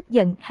 sự tức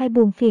giận hay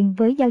buồn phiền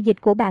với giao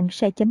dịch của bạn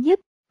sẽ chấm dứt.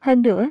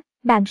 Hơn nữa,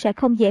 bạn sẽ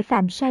không dễ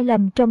phạm sai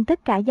lầm trong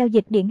tất cả giao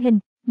dịch điển hình,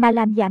 mà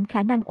làm giảm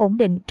khả năng ổn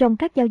định trong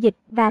các giao dịch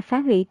và phá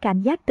hủy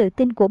cảm giác tự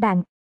tin của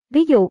bạn.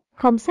 Ví dụ,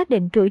 không xác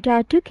định rủi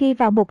ro trước khi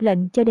vào một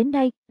lệnh cho đến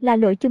nay là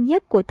lỗi chung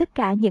nhất của tất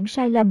cả những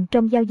sai lầm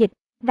trong giao dịch,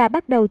 và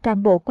bắt đầu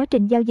toàn bộ quá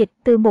trình giao dịch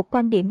từ một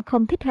quan điểm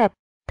không thích hợp.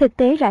 Thực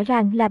tế rõ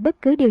ràng là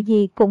bất cứ điều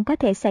gì cũng có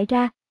thể xảy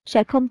ra,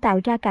 sẽ không tạo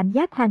ra cảm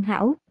giác hoàn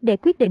hảo để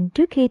quyết định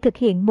trước khi thực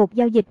hiện một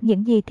giao dịch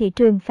những gì thị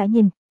trường phải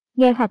nhìn,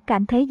 nghe hoặc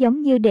cảm thấy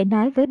giống như để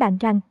nói với bạn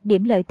rằng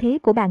điểm lợi thế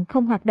của bạn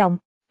không hoạt động.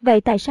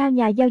 Vậy tại sao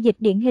nhà giao dịch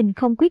điển hình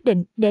không quyết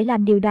định để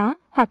làm điều đó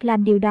hoặc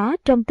làm điều đó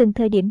trong từng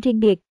thời điểm riêng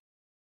biệt?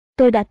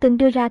 Tôi đã từng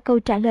đưa ra câu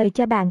trả lời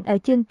cho bạn ở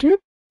chương trước,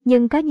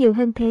 nhưng có nhiều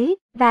hơn thế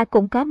và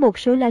cũng có một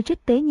số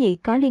logic tế nhị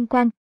có liên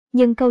quan,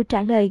 nhưng câu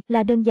trả lời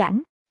là đơn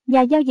giản.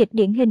 Nhà giao dịch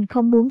điển hình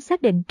không muốn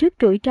xác định trước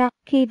rủi ro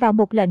khi vào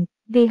một lệnh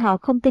vì họ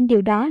không tin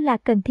điều đó là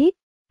cần thiết.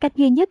 Cách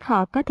duy nhất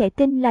họ có thể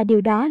tin là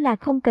điều đó là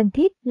không cần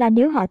thiết là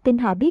nếu họ tin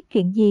họ biết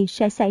chuyện gì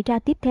sẽ xảy ra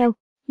tiếp theo.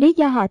 Lý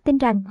do họ tin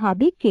rằng họ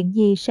biết chuyện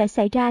gì sẽ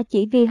xảy ra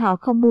chỉ vì họ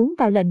không muốn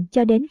vào lệnh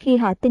cho đến khi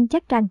họ tin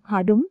chắc rằng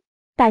họ đúng.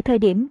 Tại thời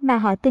điểm mà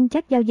họ tin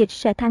chắc giao dịch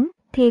sẽ thắng,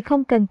 thì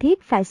không cần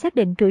thiết phải xác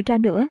định rủi ro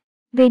nữa,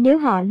 vì nếu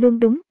họ luôn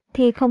đúng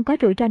thì không có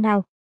rủi ro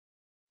nào.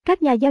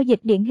 Các nhà giao dịch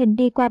điển hình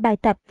đi qua bài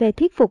tập về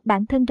thuyết phục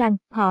bản thân rằng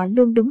họ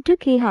luôn đúng trước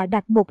khi họ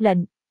đặt một lệnh,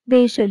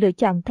 vì sự lựa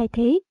chọn thay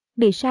thế,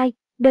 bị sai,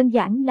 đơn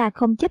giản là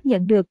không chấp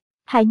nhận được.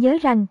 Hãy nhớ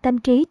rằng tâm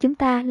trí chúng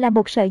ta là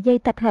một sợi dây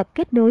tập hợp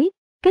kết nối.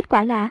 Kết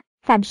quả là,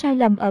 phạm sai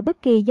lầm ở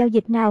bất kỳ giao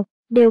dịch nào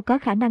đều có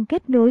khả năng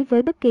kết nối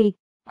với bất kỳ,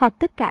 hoặc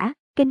tất cả,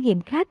 kinh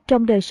nghiệm khác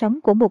trong đời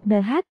sống của một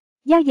NH.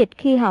 Giao dịch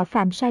khi họ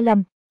phạm sai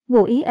lầm.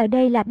 Ngụ ý ở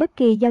đây là bất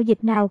kỳ giao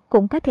dịch nào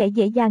cũng có thể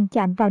dễ dàng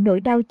chạm vào nỗi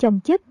đau chồng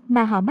chất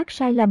mà họ mắc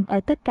sai lầm ở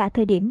tất cả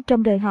thời điểm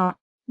trong đời họ.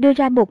 Đưa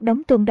ra một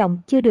đống tồn đọng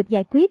chưa được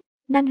giải quyết,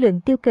 năng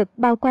lượng tiêu cực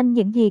bao quanh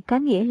những gì có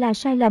nghĩa là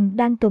sai lầm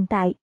đang tồn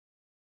tại.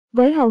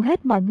 Với hầu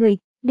hết mọi người,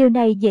 điều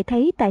này dễ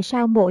thấy tại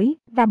sao mỗi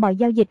và mọi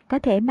giao dịch có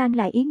thể mang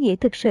lại ý nghĩa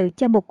thực sự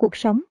cho một cuộc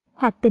sống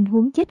hoặc tình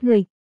huống chết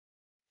người.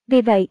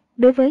 Vì vậy,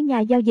 đối với nhà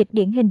giao dịch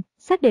điển hình,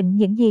 xác định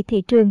những gì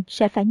thị trường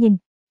sẽ phải nhìn,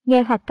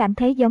 nghe hoặc cảm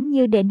thấy giống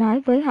như để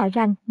nói với họ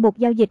rằng một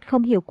giao dịch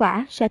không hiệu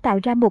quả sẽ tạo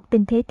ra một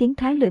tình thế tiến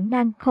thoái lưỡng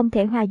nan không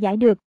thể hòa giải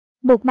được.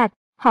 Một mặt,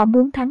 họ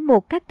muốn thắng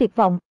một cách tuyệt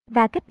vọng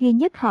và cách duy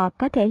nhất họ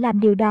có thể làm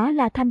điều đó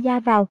là tham gia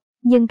vào,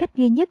 nhưng cách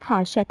duy nhất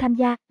họ sẽ tham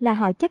gia là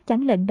họ chắc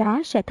chắn lệnh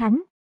đó sẽ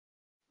thắng.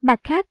 Mặt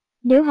khác,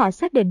 nếu họ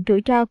xác định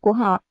rủi ro của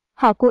họ,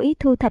 họ cố ý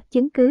thu thập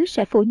chứng cứ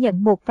sẽ phủ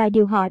nhận một vài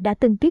điều họ đã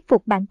từng thuyết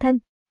phục bản thân.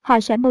 Họ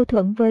sẽ mâu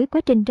thuẫn với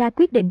quá trình ra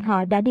quyết định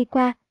họ đã đi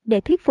qua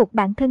để thuyết phục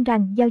bản thân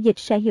rằng giao dịch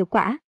sẽ hiệu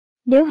quả.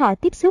 Nếu họ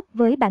tiếp xúc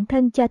với bản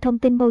thân cho thông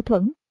tin mâu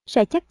thuẫn,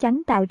 sẽ chắc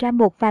chắn tạo ra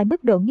một vài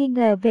mức độ nghi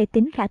ngờ về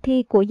tính khả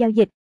thi của giao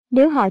dịch.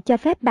 Nếu họ cho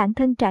phép bản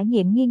thân trải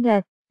nghiệm nghi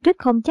ngờ, rất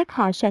không chắc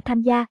họ sẽ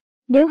tham gia.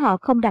 Nếu họ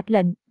không đặt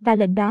lệnh và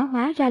lệnh đó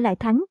hóa ra lại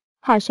thắng,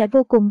 họ sẽ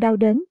vô cùng đau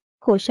đớn,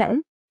 khổ sở.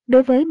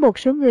 Đối với một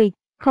số người,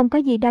 không có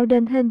gì đau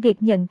đớn hơn việc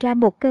nhận ra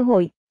một cơ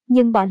hội,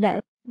 nhưng bỏ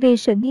lỡ vì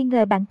sự nghi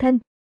ngờ bản thân.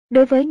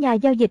 Đối với nhà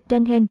giao dịch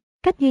trên hình,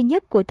 cách duy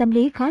nhất của tâm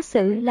lý khó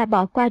xử là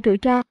bỏ qua rủi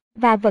ro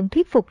và vẫn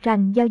thuyết phục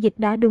rằng giao dịch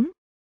đó đúng.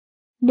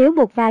 Nếu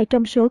một vài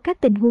trong số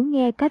các tình huống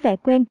nghe có vẻ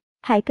quen,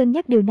 hãy cân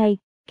nhắc điều này.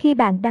 Khi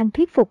bạn đang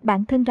thuyết phục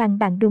bản thân rằng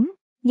bạn đúng,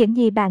 những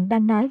gì bạn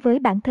đang nói với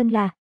bản thân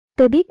là: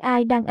 tôi biết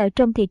ai đang ở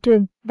trong thị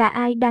trường và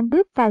ai đang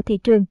bước vào thị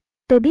trường.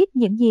 Tôi biết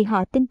những gì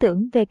họ tin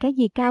tưởng về cái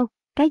gì cao,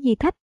 cái gì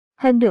thấp.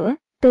 Hơn nữa,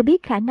 tôi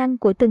biết khả năng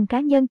của từng cá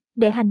nhân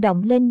để hành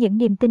động lên những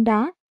niềm tin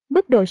đó,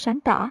 mức độ sáng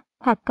tỏ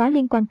hoặc có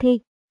liên quan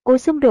của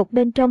xung đột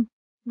bên trong.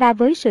 Và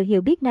với sự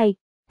hiểu biết này,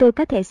 tôi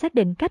có thể xác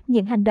định cách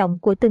những hành động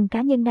của từng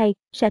cá nhân này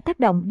sẽ tác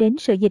động đến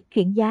sự dịch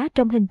chuyển giá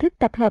trong hình thức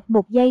tập hợp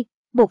 1 giây,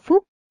 1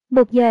 phút,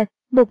 1 giờ,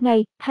 1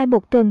 ngày hay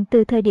 1 tuần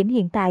từ thời điểm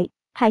hiện tại.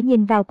 Hãy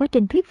nhìn vào quá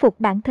trình thuyết phục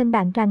bản thân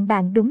bạn rằng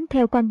bạn đúng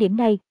theo quan điểm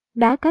này.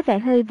 Đó có vẻ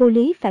hơi vô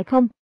lý phải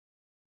không?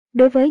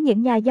 Đối với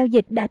những nhà giao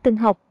dịch đã từng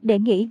học để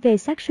nghĩ về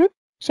xác suất,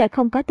 sẽ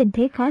không có tình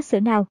thế khó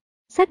xử nào.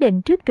 Xác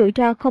định trước rủi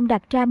ro không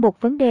đặt ra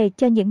một vấn đề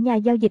cho những nhà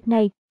giao dịch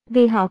này,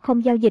 vì họ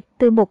không giao dịch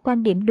từ một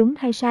quan điểm đúng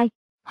hay sai.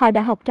 Họ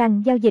đã học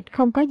rằng giao dịch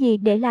không có gì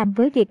để làm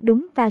với việc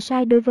đúng và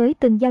sai đối với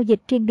từng giao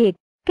dịch riêng biệt.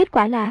 Kết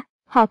quả là,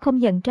 họ không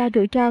nhận ra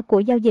rủi ro của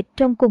giao dịch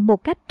trong cùng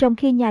một cách, trong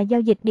khi nhà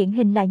giao dịch điển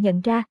hình lại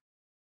nhận ra.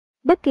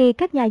 Bất kỳ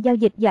các nhà giao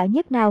dịch giỏi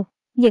nhất nào,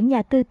 những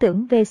nhà tư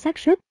tưởng về xác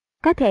suất,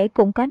 có thể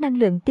cũng có năng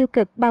lượng tiêu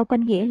cực bao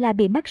quanh, nghĩa là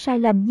bị mắc sai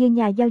lầm như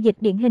nhà giao dịch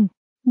điển hình.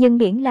 Nhưng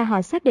miễn là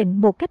họ xác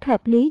định một cách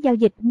hợp lý giao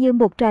dịch như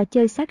một trò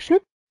chơi xác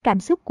suất, cảm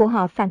xúc của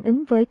họ phản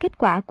ứng với kết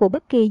quả của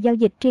bất kỳ giao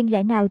dịch riêng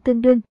lẻ nào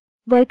tương đương.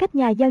 Với cách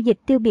nhà giao dịch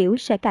tiêu biểu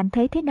sẽ cảm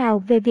thấy thế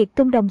nào về việc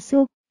tung đồng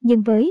xu,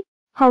 nhưng với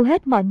Hầu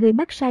hết mọi người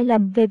mắc sai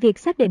lầm về việc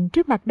xác định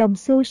trước mặt đồng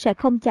xu sẽ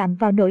không chạm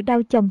vào nỗi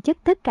đau chồng chất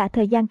tất cả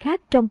thời gian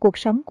khác trong cuộc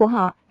sống của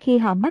họ khi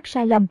họ mắc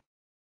sai lầm.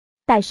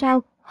 Tại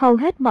sao? Hầu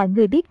hết mọi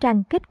người biết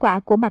rằng kết quả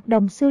của mặt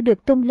đồng xu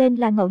được tung lên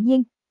là ngẫu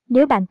nhiên.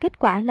 Nếu bạn kết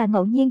quả là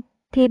ngẫu nhiên,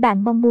 thì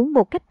bạn mong muốn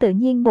một cách tự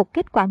nhiên một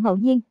kết quả ngẫu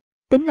nhiên.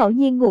 Tính ngẫu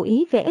nhiên ngụ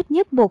ý về ít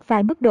nhất một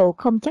vài mức độ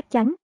không chắc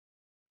chắn.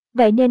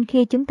 Vậy nên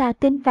khi chúng ta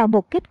tin vào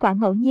một kết quả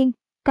ngẫu nhiên,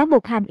 có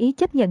một hàm ý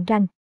chấp nhận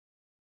rằng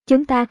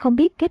chúng ta không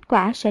biết kết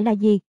quả sẽ là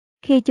gì.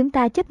 Khi chúng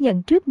ta chấp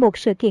nhận trước một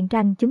sự kiện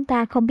rằng chúng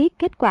ta không biết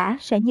kết quả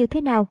sẽ như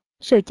thế nào,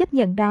 sự chấp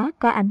nhận đó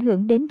có ảnh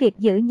hưởng đến việc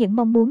giữ những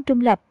mong muốn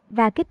trung lập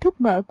và kết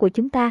thúc mở của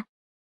chúng ta.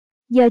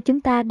 Giờ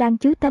chúng ta đang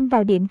chú tâm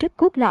vào điểm rất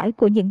cốt lõi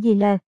của những gì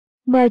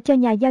M cho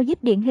nhà giao dịch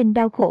điển hình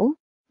đau khổ.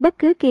 Bất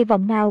cứ kỳ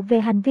vọng nào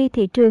về hành vi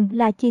thị trường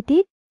là chi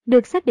tiết,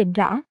 được xác định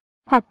rõ,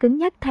 hoặc cứng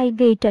nhắc thay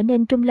vì trở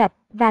nên trung lập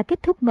và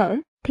kết thúc mở,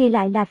 thì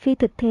lại là phi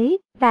thực tế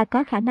và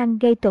có khả năng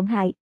gây tổn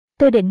hại.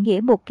 Tôi định nghĩa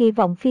một kỳ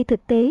vọng phi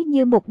thực tế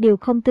như một điều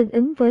không tương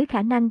ứng với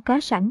khả năng có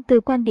sẵn từ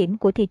quan điểm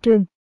của thị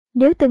trường.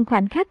 Nếu từng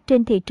khoảnh khắc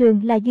trên thị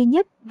trường là duy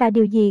nhất và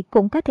điều gì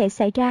cũng có thể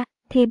xảy ra,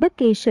 thì bất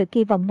kỳ sự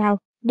kỳ vọng nào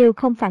đều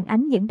không phản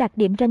ánh những đặc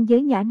điểm ranh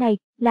giới nhỏ này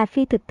là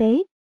phi thực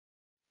tế.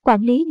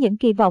 Quản lý những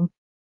kỳ vọng.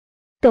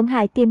 Tổn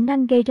hại tiềm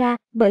năng gây ra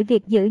bởi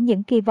việc giữ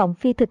những kỳ vọng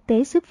phi thực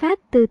tế xuất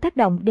phát từ tác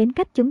động đến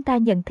cách chúng ta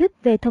nhận thức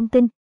về thông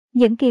tin.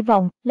 Những kỳ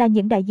vọng là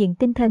những đại diện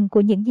tinh thần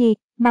của những gì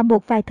mà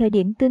một vài thời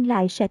điểm tương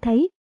lai sẽ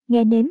thấy,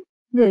 nghe nếm,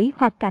 ngửi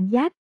hoặc cảm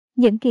giác.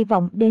 Những kỳ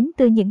vọng đến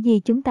từ những gì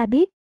chúng ta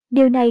biết.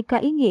 Điều này có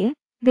ý nghĩa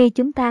vì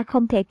chúng ta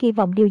không thể kỳ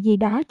vọng điều gì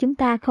đó chúng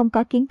ta không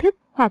có kiến thức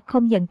hoặc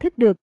không nhận thức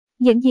được.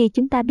 Những gì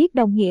chúng ta biết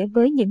đồng nghĩa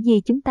với những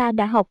gì chúng ta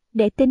đã học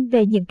để tin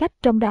về những cách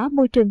trong đó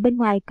môi trường bên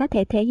ngoài có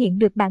thể thể hiện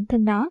được bản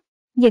thân nó.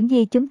 Những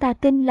gì chúng ta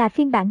tin là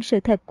phiên bản sự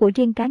thật của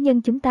riêng cá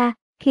nhân chúng ta.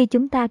 Khi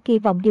chúng ta kỳ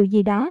vọng điều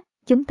gì đó,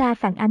 chúng ta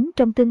phản ánh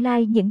trong tương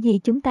lai những gì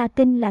chúng ta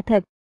tin là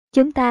thật.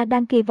 Chúng ta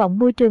đang kỳ vọng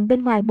môi trường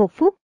bên ngoài 1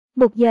 phút,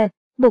 1 giờ,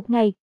 1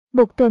 ngày,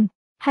 1 tuần,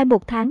 hay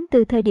 1 tháng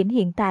từ thời điểm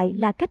hiện tại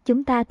là cách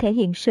chúng ta thể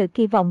hiện sự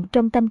kỳ vọng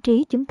trong tâm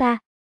trí chúng ta.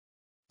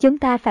 Chúng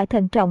ta phải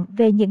thận trọng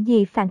về những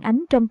gì phản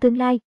ánh trong tương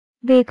lai,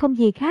 vì không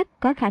gì khác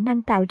có khả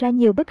năng tạo ra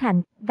nhiều bất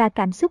hạnh và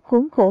cảm xúc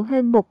khốn khổ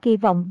hơn một kỳ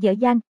vọng dở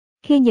dang.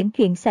 Khi những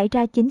chuyện xảy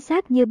ra chính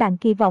xác như bạn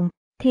kỳ vọng,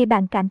 thì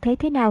bạn cảm thấy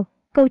thế nào?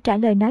 Câu trả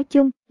lời nói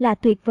chung là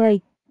tuyệt vời,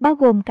 bao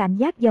gồm cảm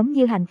giác giống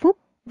như hạnh phúc,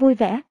 vui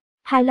vẻ,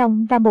 hài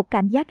lòng và một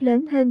cảm giác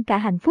lớn hơn cả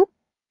hạnh phúc.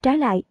 Trái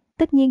lại,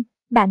 tất nhiên,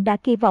 bạn đã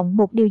kỳ vọng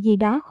một điều gì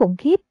đó khủng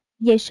khiếp,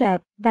 dễ sợ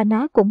và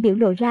nó cũng biểu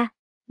lộ ra.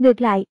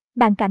 Ngược lại,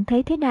 bạn cảm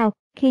thấy thế nào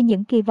khi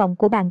những kỳ vọng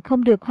của bạn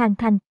không được hoàn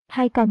thành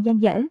hay còn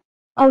dang dở?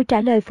 Câu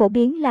trả lời phổ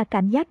biến là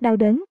cảm giác đau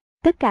đớn.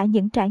 Tất cả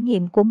những trải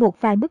nghiệm của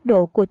một vài mức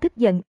độ của tức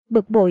giận,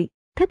 bực bội,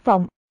 thất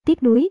vọng,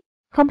 tiếc nuối,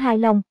 không hài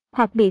lòng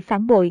hoặc bị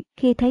phản bội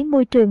khi thấy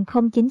môi trường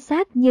không chính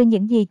xác như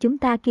những gì chúng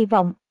ta kỳ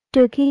vọng,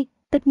 trừ khi,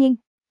 tất nhiên,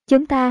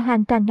 chúng ta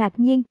hoàn toàn ngạc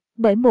nhiên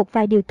bởi một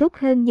vài điều tốt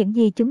hơn những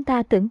gì chúng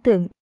ta tưởng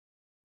tượng.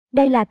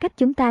 Đây là cách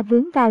chúng ta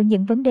vướng vào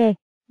những vấn đề,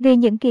 vì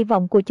những kỳ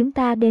vọng của chúng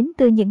ta đến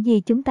từ những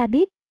gì chúng ta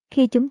biết.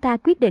 Khi chúng ta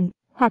quyết định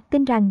hoặc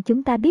tin rằng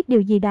chúng ta biết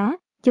điều gì đó,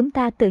 chúng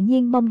ta tự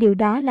nhiên mong điều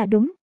đó là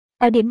đúng.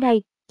 Ở điểm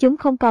này, chúng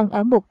không còn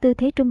ở một tư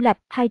thế trung lập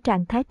hay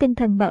trạng thái tinh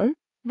thần mở,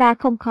 và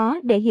không khó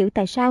để hiểu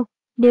tại sao.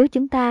 Nếu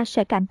chúng ta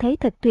sẽ cảm thấy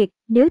thật tuyệt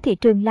nếu thị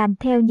trường làm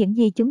theo những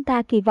gì chúng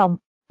ta kỳ vọng,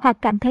 hoặc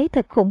cảm thấy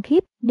thật khủng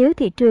khiếp nếu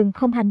thị trường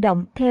không hành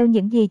động theo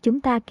những gì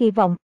chúng ta kỳ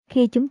vọng,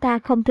 khi chúng ta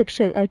không thực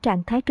sự ở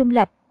trạng thái trung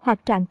lập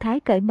hoặc trạng thái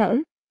cởi mở.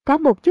 Có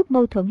một chút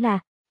mâu thuẫn là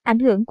ảnh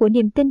hưởng của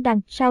niềm tin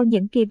đằng sau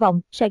những kỳ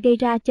vọng sẽ gây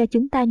ra cho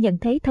chúng ta nhận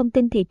thấy thông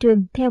tin thị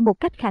trường theo một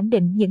cách khẳng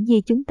định những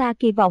gì chúng ta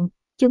kỳ vọng.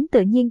 Chúng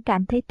tự nhiên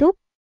cảm thấy tốt.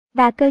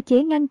 Và cơ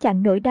chế ngăn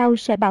chặn nỗi đau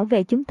sẽ bảo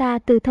vệ chúng ta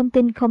từ thông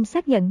tin không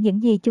xác nhận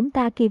những gì chúng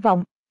ta kỳ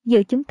vọng,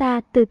 giữ chúng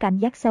ta từ cảm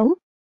giác xấu.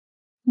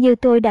 Như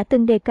tôi đã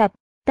từng đề cập,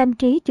 tâm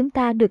trí chúng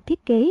ta được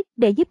thiết kế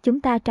để giúp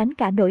chúng ta tránh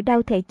cả nỗi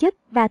đau thể chất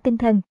và tinh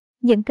thần.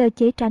 Những cơ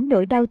chế tránh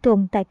nỗi đau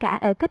tồn tại cả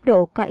ở cấp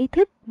độ có ý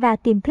thức và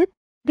tiềm thức.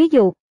 Ví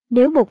dụ,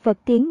 nếu một vật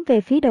tiến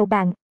về phía đầu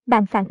bạn,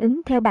 bạn phản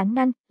ứng theo bản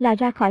năng là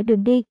ra khỏi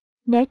đường đi,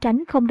 né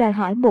tránh không đòi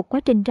hỏi một quá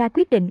trình ra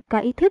quyết định có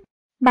ý thức.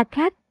 Mặt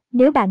khác,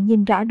 nếu bạn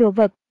nhìn rõ đồ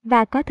vật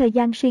và có thời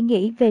gian suy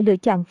nghĩ về lựa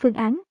chọn phương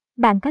án,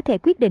 bạn có thể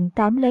quyết định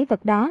tóm lấy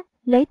vật đó,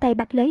 lấy tay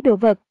bắt lấy đồ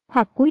vật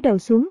hoặc cúi đầu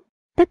xuống.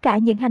 Tất cả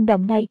những hành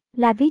động này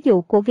là ví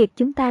dụ của việc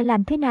chúng ta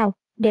làm thế nào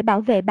để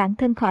bảo vệ bản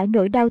thân khỏi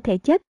nỗi đau thể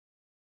chất.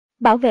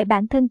 Bảo vệ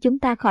bản thân chúng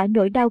ta khỏi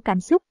nỗi đau cảm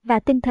xúc và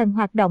tinh thần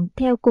hoạt động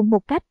theo cùng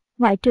một cách,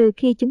 ngoại trừ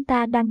khi chúng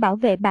ta đang bảo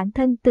vệ bản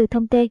thân từ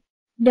thông tin.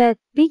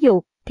 Ví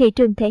dụ, thị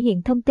trường thể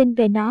hiện thông tin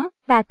về nó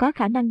và có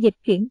khả năng dịch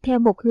chuyển theo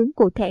một hướng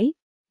cụ thể.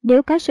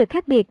 Nếu có sự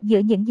khác biệt giữa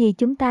những gì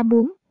chúng ta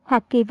muốn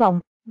hoặc kỳ vọng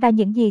và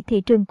những gì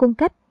thị trường cung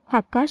cấp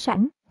hoặc có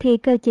sẵn, thì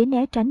cơ chế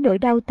né tránh nỗi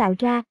đau tạo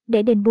ra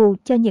để đền bù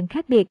cho những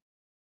khác biệt.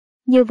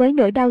 Như với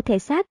nỗi đau thể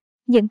xác,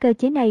 những cơ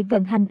chế này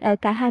vận hành ở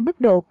cả hai mức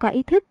độ có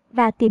ý thức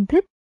và tiềm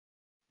thức.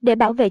 Để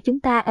bảo vệ chúng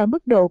ta ở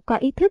mức độ có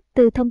ý thức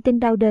từ thông tin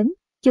đau đớn,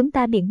 chúng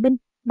ta biện minh,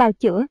 bào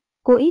chữa,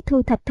 cố ý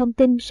thu thập thông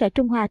tin sẽ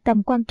trung hòa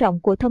tầm quan trọng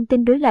của thông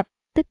tin đối lập,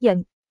 tức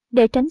giận,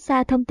 để tránh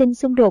xa thông tin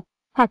xung đột,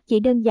 hoặc chỉ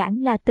đơn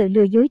giản là tự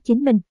lừa dối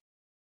chính mình.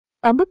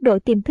 Ở mức độ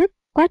tiềm thức,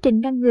 quá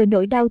trình ngăn ngừa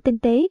nỗi đau tinh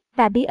tế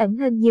và bí ẩn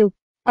hơn nhiều.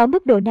 Ở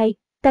mức độ này,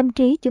 tâm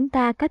trí chúng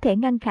ta có thể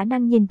ngăn khả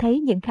năng nhìn thấy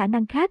những khả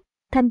năng khác,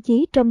 thậm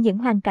chí trong những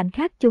hoàn cảnh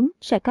khác chúng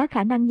sẽ có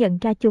khả năng nhận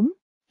ra chúng.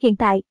 Hiện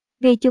tại,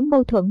 vì chúng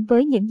mâu thuẫn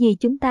với những gì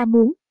chúng ta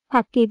muốn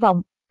hoặc kỳ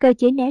vọng, cơ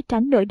chế né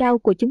tránh nỗi đau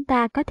của chúng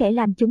ta có thể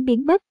làm chúng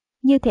biến mất,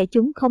 như thể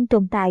chúng không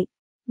tồn tại.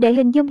 Để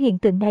hình dung hiện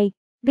tượng này,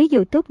 ví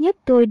dụ tốt nhất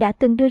tôi đã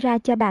từng đưa ra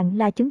cho bạn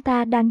là chúng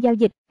ta đang giao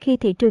dịch khi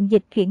thị trường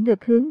dịch chuyển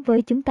ngược hướng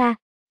với chúng ta.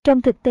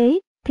 Trong thực tế,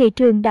 thị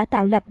trường đã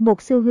tạo lập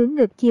một xu hướng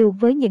ngược chiều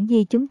với những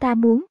gì chúng ta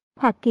muốn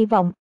hoặc kỳ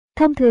vọng.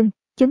 Thông thường,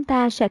 chúng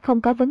ta sẽ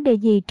không có vấn đề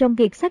gì trong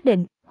việc xác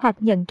định hoặc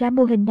nhận ra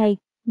mô hình này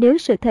nếu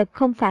sự thật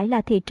không phải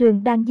là thị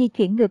trường đang di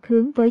chuyển ngược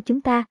hướng với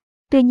chúng ta.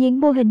 Tuy nhiên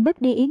mô hình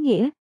mất đi ý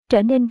nghĩa,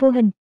 trở nên vô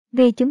hình,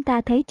 vì chúng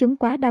ta thấy chúng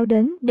quá đau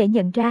đớn để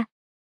nhận ra.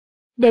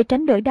 Để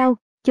tránh nỗi đau,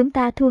 chúng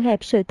ta thu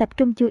hẹp sự tập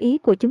trung chú ý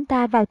của chúng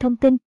ta vào thông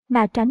tin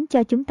mà tránh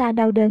cho chúng ta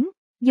đau đớn,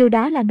 dù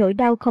đó là nỗi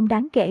đau không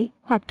đáng kể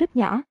hoặc rất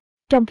nhỏ.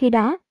 Trong khi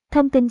đó,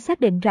 thông tin xác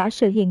định rõ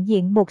sự hiện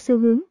diện một xu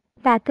hướng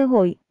và cơ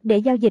hội để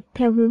giao dịch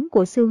theo hướng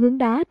của xu hướng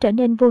đó trở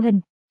nên vô hình.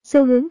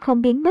 Xu hướng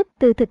không biến mất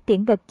từ thực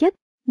tiễn vật chất,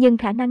 nhưng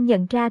khả năng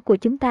nhận ra của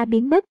chúng ta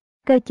biến mất.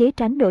 Cơ chế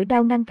tránh nỗi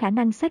đau ngăn khả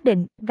năng xác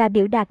định và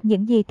biểu đạt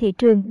những gì thị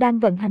trường đang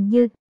vận hành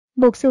như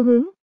một xu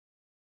hướng.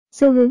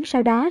 Xu hướng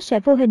sau đó sẽ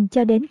vô hình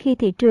cho đến khi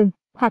thị trường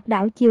hoặc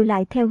đảo chiều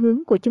lại theo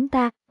hướng của chúng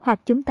ta,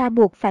 hoặc chúng ta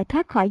buộc phải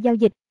thoát khỏi giao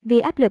dịch vì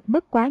áp lực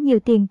mất quá nhiều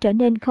tiền trở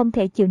nên không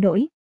thể chịu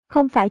nổi.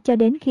 Không phải cho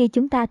đến khi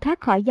chúng ta thoát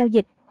khỏi giao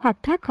dịch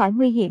hoặc thoát khỏi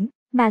nguy hiểm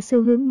mà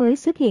xu hướng mới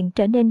xuất hiện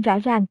trở nên rõ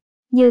ràng,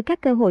 như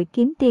các cơ hội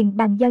kiếm tiền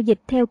bằng giao dịch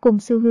theo cùng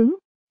xu hướng.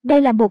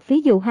 Đây là một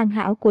ví dụ hoàn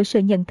hảo của sự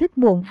nhận thức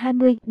muộn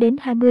 20 đến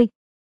 20.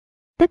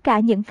 Tất cả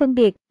những phân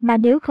biệt mà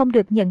nếu không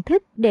được nhận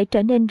thức để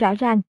trở nên rõ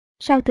ràng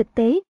sau thực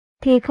tế,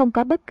 thì không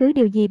có bất cứ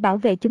điều gì bảo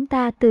vệ chúng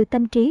ta từ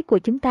tâm trí của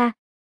chúng ta.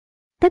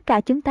 Tất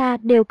cả chúng ta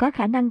đều có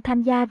khả năng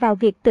tham gia vào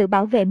việc tự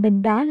bảo vệ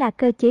mình, đó là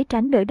cơ chế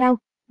tránh nỗi đau,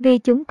 vì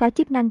chúng có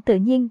chức năng tự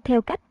nhiên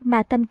theo cách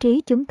mà tâm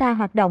trí chúng ta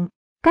hoạt động.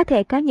 Có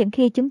thể có những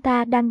khi chúng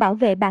ta đang bảo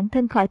vệ bản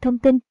thân khỏi thông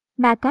tin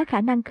mà có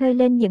khả năng khơi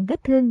lên những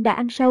vết thương đã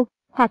ăn sâu,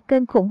 hoặc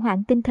cơn khủng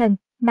hoảng tinh thần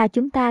mà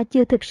chúng ta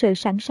chưa thực sự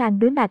sẵn sàng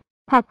đối mặt,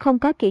 hoặc không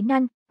có kỹ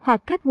năng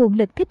hoặc các nguồn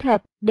lực thích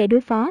hợp để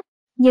đối phó.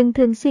 Nhưng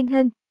thường xuyên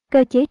hơn,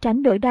 cơ chế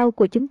tránh nỗi đau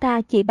của chúng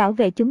ta chỉ bảo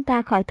vệ chúng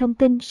ta khỏi thông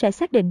tin sẽ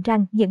xác định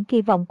rằng những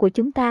kỳ vọng của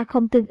chúng ta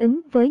không tương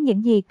ứng với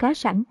những gì có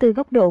sẵn từ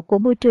góc độ của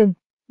môi trường.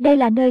 Đây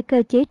là nơi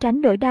cơ chế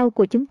tránh nỗi đau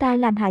của chúng ta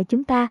làm hại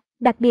chúng ta,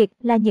 đặc biệt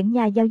là những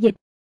nhà giao dịch.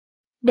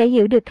 Để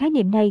hiểu được khái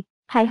niệm này,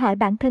 hãy hỏi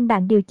bản thân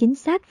bạn điều chính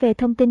xác về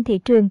thông tin thị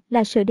trường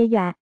là sự đe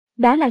dọa.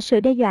 Đó là sự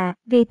đe dọa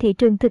vì thị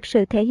trường thực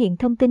sự thể hiện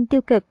thông tin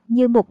tiêu cực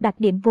như một đặc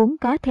điểm vốn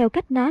có theo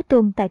cách nó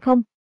tồn tại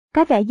không?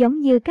 Có vẻ giống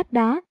như cách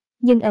đó,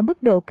 nhưng ở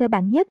mức độ cơ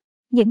bản nhất,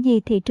 những gì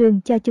thị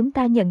trường cho chúng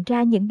ta nhận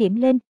ra những điểm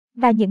lên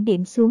và những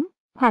điểm xuống,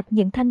 hoặc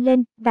những thanh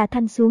lên và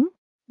thanh xuống.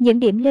 Những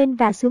điểm lên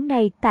và xuống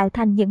này tạo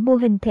thành những mô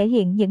hình thể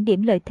hiện những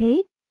điểm lợi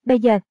thế. Bây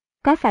giờ,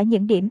 có phải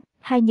những điểm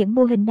hay những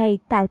mô hình này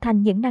tạo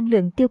thành những năng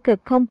lượng tiêu cực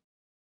không?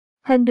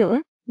 Hơn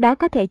nữa, đó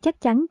có thể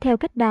chắc chắn theo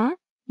cách đó,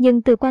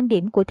 nhưng từ quan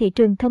điểm của thị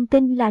trường thông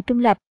tin là trung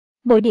lập.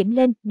 Mỗi điểm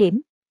lên,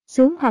 điểm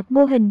xuống hoặc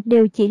mô hình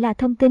đều chỉ là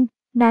thông tin,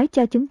 nói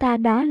cho chúng ta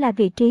đó là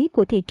vị trí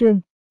của thị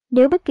trường.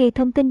 Nếu bất kỳ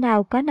thông tin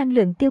nào có năng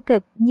lượng tiêu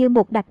cực như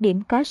một đặc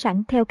điểm có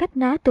sẵn theo cách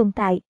nó tồn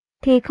tại,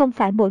 thì không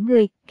phải mỗi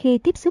người khi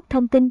tiếp xúc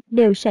thông tin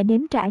đều sẽ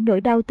nếm trải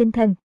nỗi đau tinh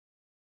thần.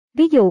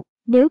 Ví dụ,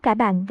 nếu cả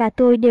bạn và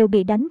tôi đều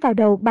bị đánh vào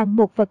đầu bằng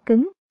một vật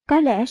cứng, có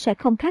lẽ sẽ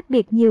không khác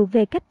biệt nhiều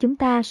về cách chúng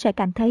ta sẽ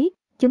cảm thấy.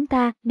 Chúng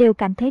ta đều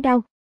cảm thấy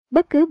đau.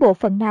 Bất cứ bộ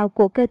phận nào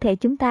của cơ thể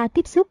chúng ta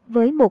tiếp xúc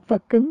với một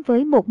vật cứng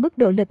với một mức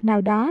độ lực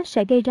nào đó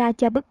sẽ gây ra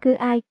cho bất cứ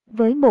ai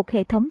với một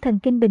hệ thống thần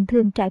kinh bình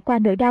thường trải qua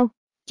nỗi đau.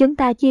 Chúng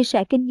ta chia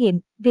sẻ kinh nghiệm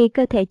vì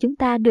cơ thể chúng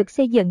ta được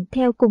xây dựng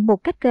theo cùng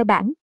một cách cơ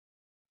bản.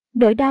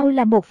 Nỗi đau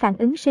là một phản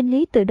ứng sinh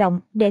lý tự động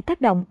để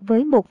tác động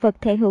với một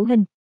vật thể hữu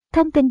hình.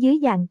 Thông tin dưới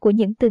dạng của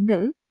những từ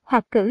ngữ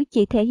hoặc cử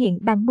chỉ thể hiện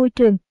bằng môi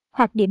trường,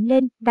 hoặc điểm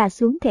lên và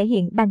xuống thể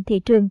hiện bằng thị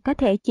trường có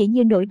thể chỉ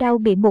như nỗi đau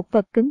bị một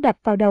vật cứng đập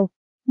vào đầu.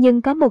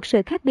 Nhưng có một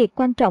sự khác biệt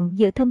quan trọng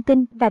giữa thông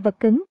tin và vật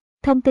cứng.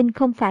 Thông tin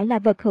không phải là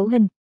vật hữu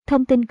hình,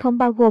 thông tin không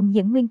bao gồm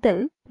những nguyên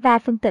tử và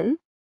phân tử.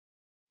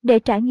 Để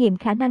trải nghiệm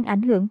khả năng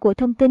ảnh hưởng của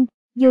thông tin,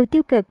 dù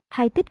tiêu cực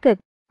hay tích cực,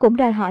 cũng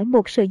đòi hỏi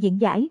một sự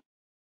diễn giải.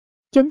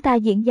 Chúng ta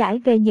diễn giải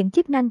về những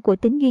chức năng của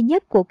tính duy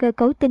nhất của cơ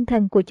cấu tinh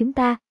thần của chúng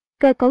ta.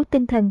 Cơ cấu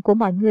tinh thần của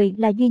mọi người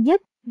là duy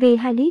nhất vì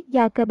hai lý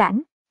do cơ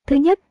bản. Thứ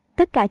nhất,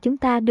 tất cả chúng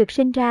ta được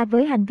sinh ra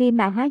với hành vi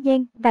mã hóa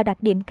gen và đặc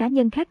điểm cá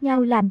nhân khác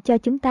nhau làm cho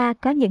chúng ta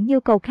có những nhu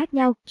cầu khác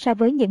nhau so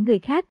với những người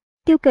khác.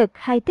 Tiêu cực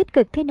hay tích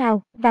cực thế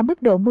nào và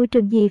mức độ môi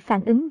trường gì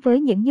phản ứng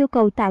với những nhu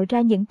cầu tạo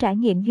ra những trải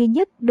nghiệm duy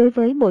nhất đối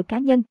với mỗi cá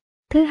nhân.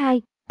 Thứ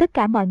hai, tất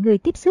cả mọi người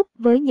tiếp xúc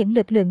với những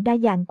lực lượng đa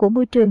dạng của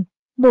môi trường.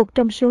 Một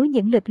trong số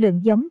những lực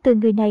lượng giống từ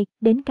người này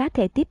đến cá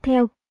thể tiếp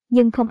theo,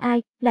 nhưng không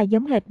ai là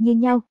giống hệt như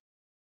nhau.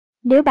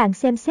 Nếu bạn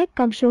xem xét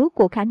con số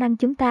của khả năng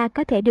chúng ta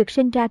có thể được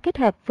sinh ra kết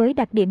hợp với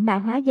đặc điểm mã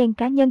hóa gen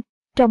cá nhân,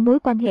 trong mối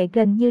quan hệ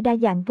gần như đa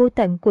dạng vô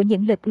tận của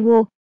những lực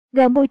luo,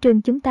 môi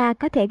trường chúng ta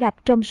có thể gặp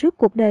trong suốt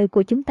cuộc đời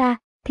của chúng ta,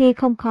 thì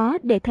không khó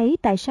để thấy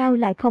tại sao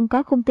lại không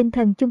có khung tinh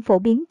thần chung phổ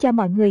biến cho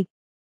mọi người.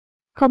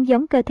 Không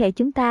giống cơ thể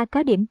chúng ta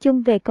có điểm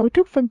chung về cấu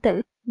trúc phân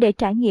tử để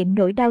trải nghiệm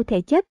nỗi đau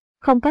thể chất,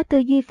 không có tư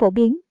duy phổ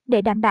biến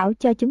để đảm bảo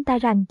cho chúng ta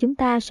rằng chúng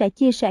ta sẽ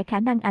chia sẻ khả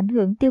năng ảnh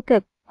hưởng tiêu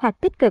cực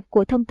hoặc tích cực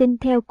của thông tin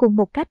theo cùng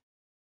một cách.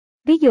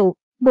 Ví dụ,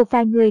 một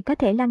vài người có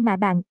thể lăng mạ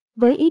bạn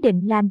với ý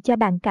định làm cho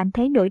bạn cảm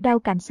thấy nỗi đau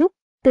cảm xúc.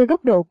 Từ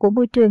góc độ của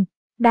môi trường,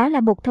 đó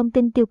là một thông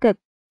tin tiêu cực.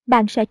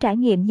 Bạn sẽ trải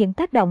nghiệm những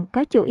tác động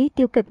có chủ ý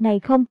tiêu cực này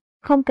không?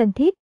 Không cần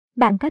thiết.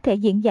 Bạn có thể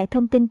diễn giải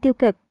thông tin tiêu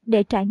cực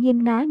để trải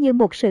nghiệm nó như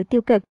một sự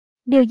tiêu cực.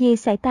 Điều gì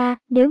xảy ra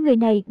nếu người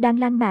này đang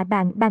lăng mạ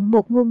bạn bằng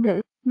một ngôn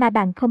ngữ mà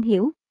bạn không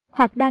hiểu,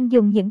 hoặc đang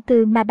dùng những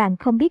từ mà bạn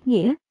không biết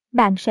nghĩa?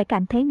 Bạn sẽ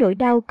cảm thấy nỗi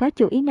đau có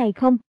chủ ý này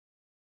không?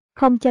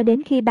 Không cho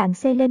đến khi bạn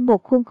xây lên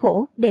một khuôn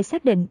khổ để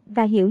xác định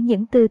và hiểu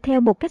những từ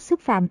theo một cách xúc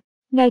phạm.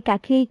 Ngay cả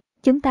khi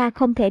chúng ta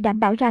không thể đảm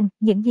bảo rằng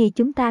những gì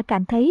chúng ta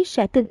cảm thấy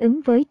sẽ tương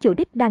ứng với chủ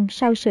đích đằng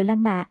sau sự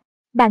lăng mạ.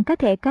 Bạn có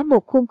thể có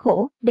một khuôn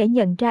khổ để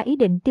nhận ra ý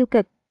định tiêu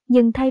cực,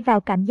 nhưng thay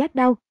vào cảm giác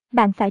đau,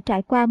 bạn phải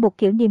trải qua một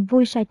kiểu niềm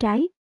vui sai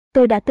trái.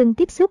 Tôi đã từng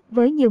tiếp xúc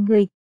với nhiều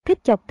người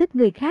thích chọc tức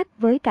người khác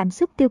với cảm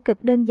xúc tiêu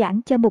cực đơn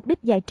giản cho mục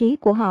đích giải trí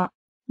của họ.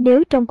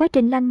 Nếu trong quá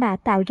trình lăng mạ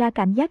tạo ra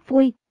cảm giác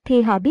vui,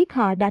 thì họ biết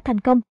họ đã thành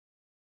công.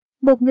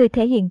 Một người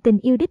thể hiện tình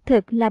yêu đích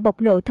thực là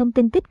bộc lộ thông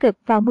tin tích cực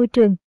vào môi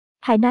trường.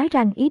 Hãy nói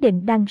rằng ý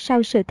định đằng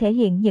sau sự thể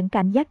hiện những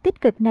cảm giác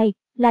tích cực này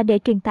là để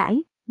truyền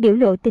tải, biểu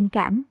lộ tình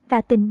cảm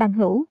và tình bằng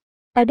hữu.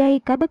 Ở đây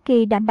có bất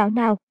kỳ đảm bảo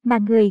nào mà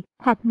người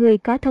hoặc người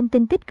có thông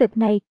tin tích cực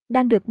này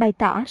đang được bày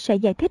tỏ sẽ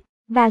giải thích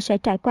và sẽ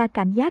trải qua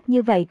cảm giác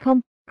như vậy không?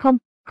 Không,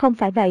 không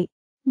phải vậy.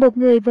 Một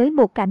người với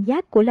một cảm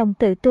giác của lòng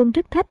tự tôn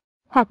rất thấp,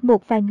 hoặc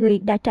một vài người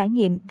đã trải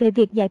nghiệm về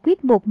việc giải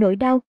quyết một nỗi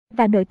đau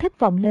và nỗi thất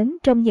vọng lớn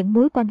trong những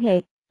mối quan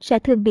hệ, sẽ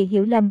thường bị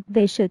hiểu lầm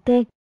về sự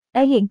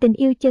thể hiện tình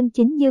yêu chân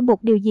chính như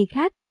một điều gì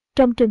khác.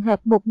 Trong trường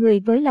hợp một người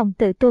với lòng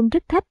tự tôn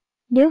rất thấp,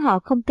 nếu họ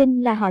không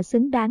tin là họ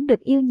xứng đáng được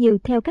yêu nhiều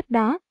theo cách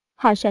đó,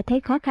 họ sẽ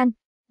thấy khó khăn,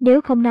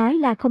 nếu không nói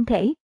là không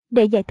thể,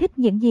 để giải thích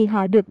những gì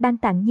họ được ban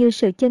tặng như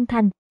sự chân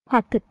thành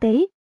hoặc thực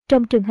tế.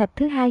 Trong trường hợp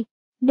thứ hai,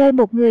 nơi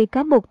một người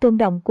có một tồn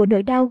đọng của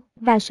nỗi đau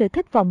và sự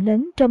thất vọng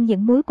lớn trong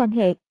những mối quan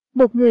hệ,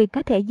 một người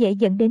có thể dễ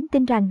dẫn đến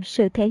tin rằng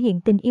sự thể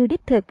hiện tình yêu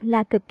đích thực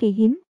là cực kỳ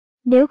hiếm,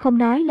 nếu không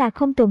nói là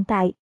không tồn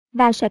tại,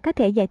 và sẽ có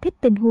thể giải thích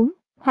tình huống,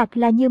 hoặc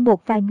là như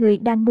một vài người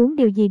đang muốn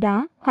điều gì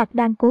đó hoặc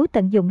đang cố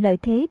tận dụng lợi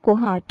thế của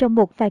họ trong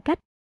một vài cách.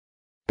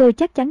 Tôi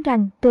chắc chắn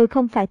rằng tôi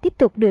không phải tiếp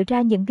tục đưa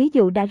ra những ví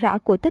dụ đã rõ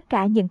của tất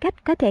cả những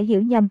cách có thể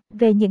hiểu nhầm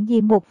về những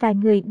gì một vài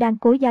người đang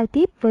cố giao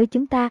tiếp với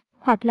chúng ta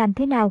hoặc làm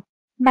thế nào,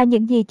 mà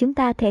những gì chúng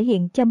ta thể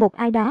hiện cho một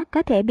ai đó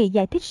có thể bị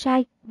giải thích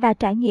sai và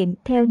trải nghiệm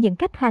theo những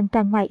cách hoàn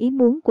toàn ngoài ý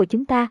muốn của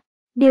chúng ta.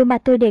 Điều mà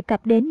tôi đề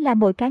cập đến là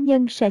mỗi cá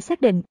nhân sẽ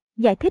xác định,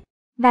 giải thích,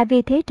 và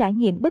vì thế trải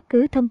nghiệm bất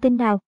cứ thông tin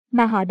nào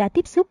mà họ đã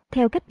tiếp xúc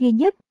theo cách duy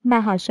nhất mà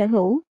họ sở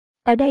hữu.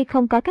 Ở đây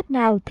không có cách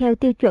nào theo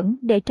tiêu chuẩn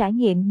để trải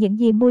nghiệm những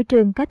gì môi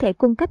trường có thể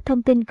cung cấp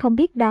thông tin, không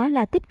biết đó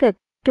là tích cực,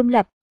 trung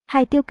lập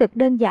hay tiêu cực,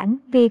 đơn giản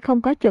vì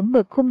không có chuẩn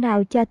mực khung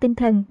nào cho tinh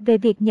thần về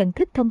việc nhận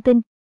thức thông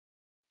tin.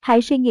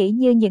 Hãy suy nghĩ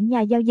như những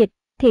nhà giao dịch,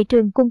 thị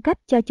trường cung cấp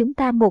cho chúng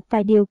ta một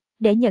vài điều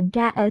để nhận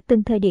ra ở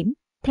từng thời điểm.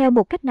 Theo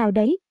một cách nào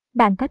đấy,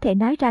 bạn có thể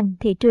nói rằng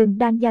thị trường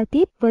đang giao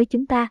tiếp với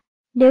chúng ta.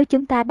 Nếu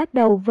chúng ta bắt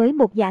đầu với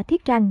một giả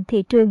thiết rằng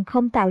thị trường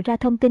không tạo ra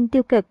thông tin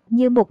tiêu cực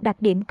như một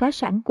đặc điểm có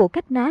sẵn của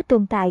cách nó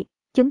tồn tại,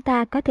 chúng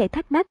ta có thể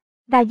thắc mắc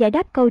và giải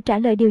đáp câu trả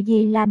lời điều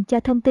gì làm cho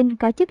thông tin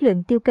có chất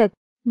lượng tiêu cực.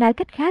 Nói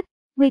cách khác,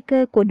 nguy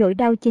cơ của nỗi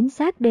đau chính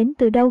xác đến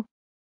từ đâu?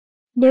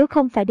 Nếu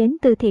không phải đến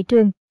từ thị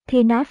trường,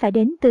 thì nó phải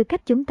đến từ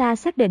cách chúng ta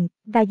xác định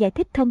và giải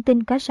thích thông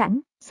tin có sẵn,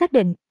 xác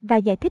định và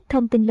giải thích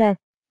thông tin L.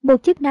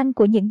 Một chức năng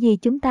của những gì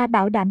chúng ta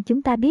bảo đảm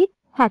chúng ta biết,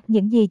 hoặc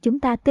những gì chúng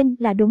ta tin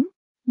là đúng.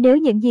 Nếu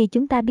những gì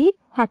chúng ta biết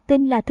hoặc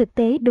tin là thực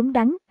tế đúng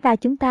đắn, và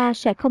chúng ta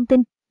sẽ không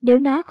tin nếu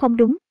nó không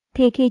đúng,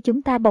 thì khi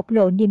chúng ta bộc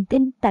lộ niềm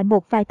tin tại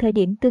một vài thời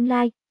điểm tương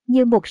lai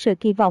như một sự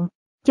kỳ vọng,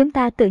 chúng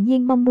ta tự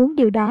nhiên mong muốn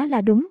điều đó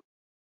là đúng.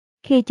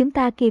 Khi chúng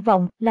ta kỳ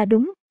vọng là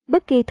đúng,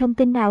 bất kỳ thông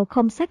tin nào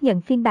không xác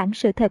nhận phiên bản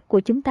sự thật của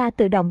chúng ta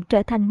tự động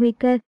trở thành nguy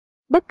cơ.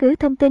 Bất cứ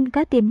thông tin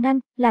có tiềm năng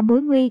là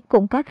mối nguy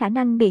cũng có khả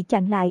năng bị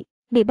chặn lại,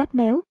 bị bóp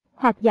méo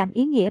hoặc giảm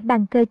ý nghĩa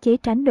bằng cơ chế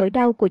tránh nỗi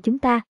đau của chúng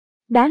ta.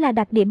 Đó là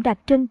đặc điểm đặc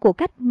trưng của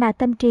cách mà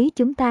tâm trí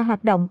chúng ta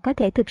hoạt động, có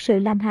thể thực sự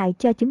làm hại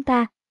cho chúng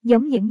ta.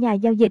 Giống những nhà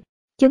giao dịch,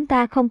 chúng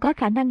ta không có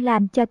khả năng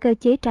làm cho cơ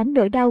chế tránh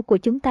nỗi đau của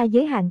chúng ta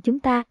giới hạn chúng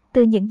ta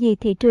từ những gì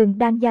thị trường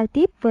đang giao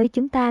tiếp với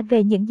chúng ta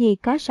về những gì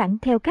có sẵn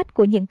theo cách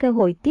của những cơ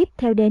hội tiếp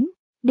theo đến,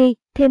 đi,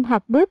 thêm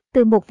hoặc bớt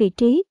từ một vị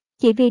trí,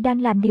 chỉ vì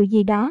đang làm điều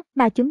gì đó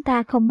mà chúng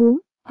ta không muốn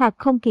hoặc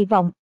không kỳ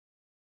vọng.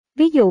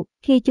 Ví dụ,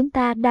 khi chúng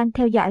ta đang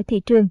theo dõi thị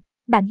trường,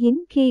 bạn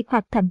hiếm khi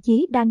hoặc thậm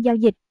chí đang giao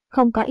dịch,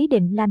 không có ý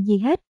định làm gì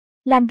hết,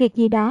 làm việc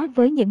gì đó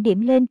với những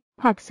điểm lên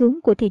hoặc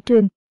xuống của thị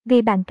trường,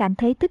 vì bạn cảm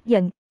thấy tức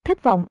giận,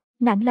 thất vọng,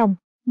 nản lòng,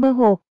 mơ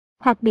hồ,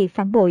 hoặc bị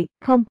phản bội.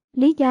 Không,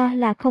 lý do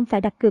là không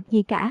phải đặt cược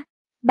gì cả.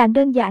 Bạn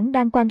đơn giản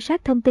đang quan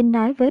sát thông tin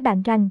nói với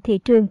bạn rằng thị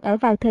trường ở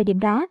vào thời điểm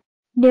đó.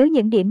 Nếu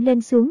những điểm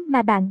lên xuống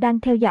mà bạn đang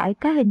theo dõi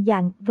có hình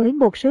dạng với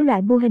một số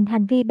loại mô hình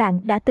hành vi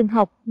bạn đã từng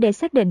học để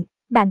xác định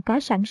Bạn có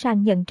sẵn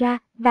sàng nhận ra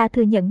và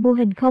thừa nhận mô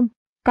hình không?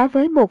 Có,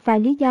 với một vài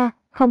lý do,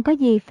 không có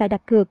gì phải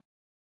đặt cược.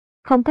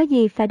 Không có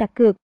gì phải đặt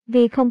cược,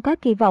 vì không có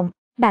kỳ vọng,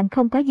 bạn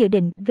không có dự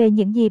định về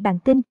những gì bạn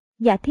tin,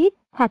 giả thiết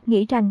hoặc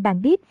nghĩ rằng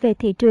bạn biết về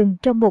thị trường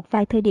trong một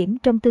vài thời điểm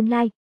trong tương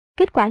lai.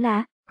 Kết quả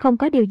là, không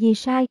có điều gì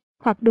sai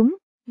hoặc đúng,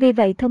 vì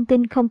vậy thông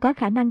tin không có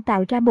khả năng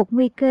tạo ra một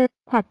nguy cơ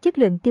hoặc chất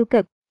lượng tiêu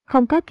cực.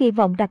 Không có kỳ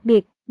vọng đặc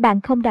biệt,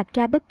 bạn không đặt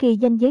ra bất kỳ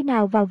ranh giới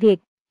nào vào việc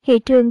thị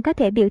trường có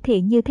thể biểu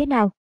thị như thế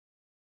nào.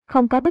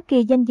 Không có bất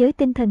kỳ ranh giới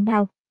tinh thần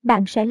nào,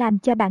 bạn sẽ làm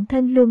cho bản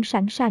thân luôn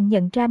sẵn sàng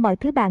nhận ra mọi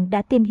thứ bạn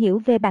đã tìm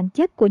hiểu về bản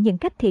chất của những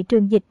cách thị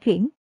trường dịch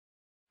chuyển.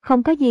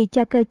 Không có gì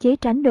cho cơ chế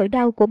tránh nỗi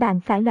đau của bạn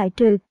phải loại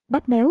trừ,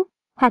 bóp méo,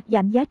 hoặc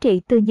giảm giá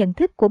trị từ nhận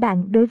thức của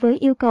bạn đối với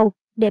yêu cầu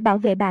để bảo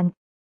vệ bạn.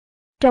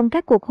 Trong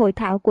các cuộc hội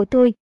thảo của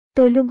tôi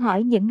luôn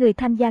hỏi những người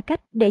tham gia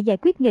cách để giải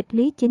quyết nghịch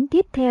lý chính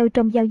tiếp theo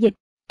trong giao dịch.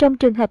 Trong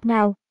trường hợp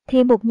nào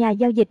thì một nhà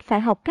giao dịch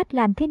phải học cách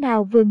làm thế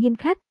nào vừa nghiêm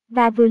khắc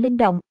và vừa linh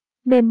động,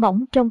 mềm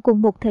mỏng trong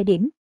cùng một thời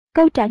điểm?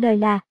 Câu trả lời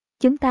là,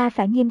 chúng ta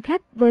phải nghiêm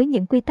khắc với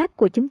những quy tắc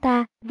của chúng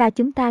ta và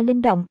chúng ta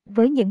linh động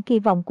với những kỳ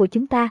vọng của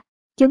chúng ta.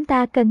 Chúng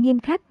ta cần nghiêm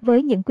khắc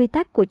với những quy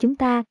tắc của chúng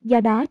ta,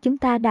 do đó chúng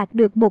ta đạt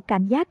được một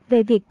cảm giác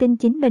về việc tin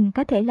chính mình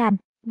có thể làm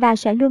và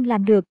sẽ luôn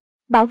làm được.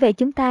 Bảo vệ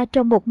chúng ta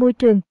trong một môi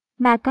trường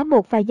mà có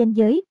một vài ranh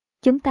giới,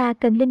 chúng ta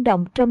cần linh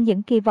động trong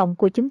những kỳ vọng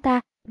của chúng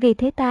ta, vì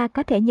thế ta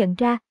có thể nhận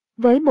ra,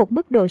 với một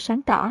mức độ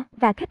sáng tỏ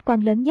và khách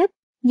quan lớn nhất,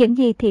 những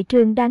gì thị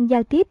trường đang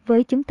giao tiếp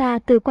với chúng ta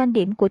từ quan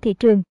điểm của thị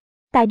trường.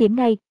 Tại điểm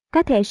này,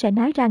 có thể sẽ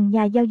nói rằng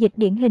nhà giao dịch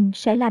điển hình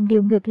sẽ làm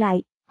điều ngược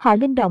lại. Họ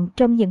linh động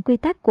trong những quy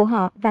tắc của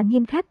họ và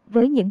nghiêm khắc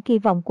với những kỳ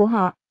vọng của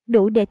họ,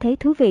 đủ để thấy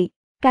thú vị.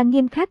 Càng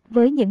nghiêm khắc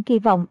với những kỳ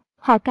vọng,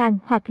 họ càng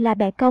hoặc là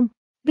bẻ cong,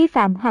 vi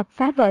phạm hoặc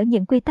phá vỡ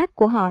những quy tắc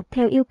của họ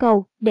theo yêu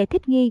cầu để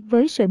thích nghi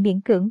với sự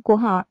miễn cưỡng của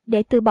họ,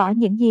 để từ bỏ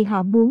những gì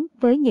họ muốn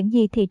với những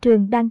gì thị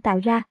trường đang tạo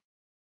ra.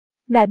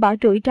 Loại bỏ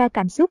rủi ro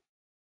cảm xúc.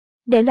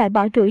 Để loại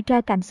bỏ rủi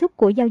ro cảm xúc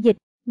của giao dịch,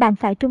 bạn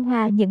phải trung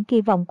hòa những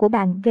kỳ vọng của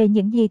bạn về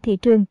những gì thị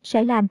trường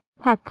sẽ làm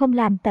hoặc không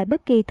làm tại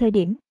bất kỳ thời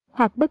điểm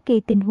hoặc bất kỳ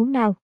tình huống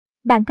nào.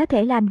 Bạn có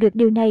thể làm được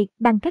điều này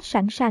bằng cách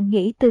sẵn sàng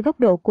nghĩ từ góc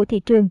độ của thị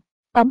trường.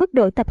 Ở mức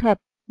độ tập hợp,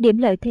 điểm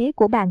lợi thế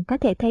của bạn có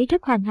thể thấy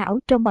rất hoàn hảo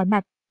trong mọi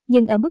mặt,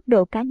 nhưng ở mức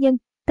độ cá nhân,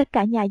 tất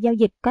cả nhà giao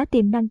dịch có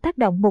tiềm năng tác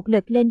động một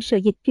lực lên sự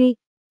dịch truy,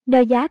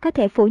 nơi giá có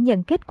thể phủ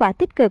nhận kết quả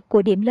tích cực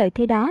của điểm lợi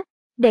thế đó.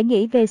 Để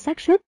nghĩ về xác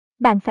suất,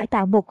 bạn phải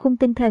tạo một khung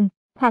tinh thần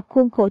hoặc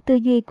khuôn khổ tư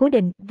duy cố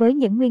định với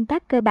những nguyên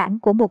tắc cơ bản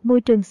của một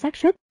môi trường xác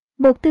suất.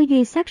 Một tư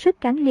duy xác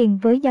suất gắn liền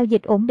với giao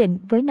dịch ổn định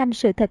với 5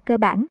 sự thật cơ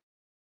bản.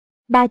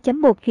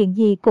 3.1 Chuyện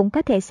gì cũng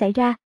có thể xảy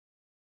ra.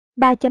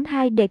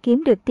 3.2 Để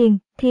kiếm được tiền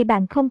thì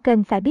bạn không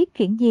cần phải biết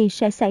chuyện gì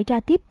sẽ xảy ra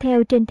tiếp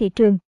theo trên thị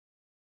trường.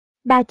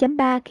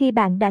 3.3 Khi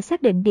bạn đã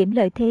xác định điểm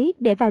lợi thế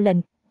để vào lệnh,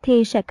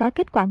 thì sẽ có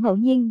kết quả ngẫu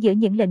nhiên giữa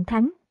những lệnh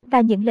thắng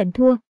và những lệnh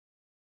thua.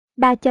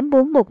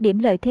 3.4 Một điểm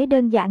lợi thế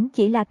đơn giản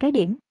chỉ là cái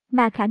điểm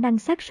mà khả năng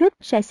xác suất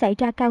sẽ xảy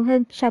ra cao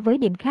hơn so với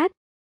điểm khác.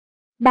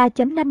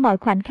 3.5 Mọi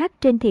khoảnh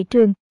khắc trên thị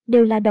trường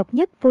đều là độc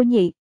nhất vô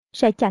nhị,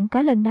 sẽ chẳng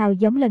có lần nào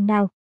giống lần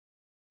nào.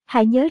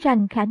 Hãy nhớ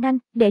rằng khả năng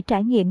để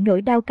trải nghiệm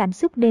nỗi đau cảm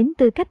xúc đến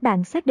từ cách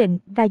bạn xác định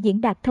và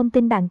diễn đạt thông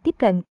tin bạn tiếp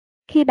cận.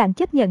 Khi bạn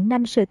chấp nhận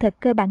 5 sự thật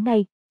cơ bản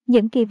này,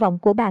 những kỳ vọng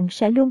của bạn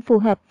sẽ luôn phù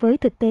hợp với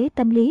thực tế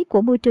tâm lý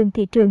của môi trường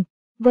thị trường.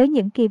 Với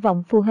những kỳ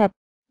vọng phù hợp,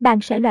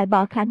 bạn sẽ loại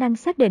bỏ khả năng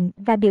xác định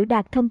và biểu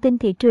đạt thông tin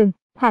thị trường,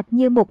 hoặc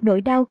như một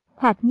nỗi đau,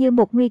 hoặc như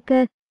một nguy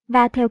cơ,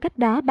 và theo cách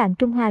đó bạn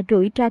trung hòa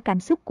rủi ro cảm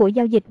xúc của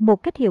giao dịch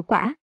một cách hiệu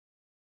quả.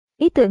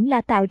 Ý tưởng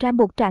là tạo ra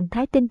một trạng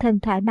thái tinh thần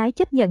thoải mái,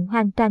 chấp nhận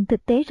hoàn toàn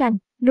thực tế rằng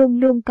luôn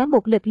luôn có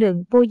một lực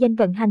lượng vô danh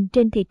vận hành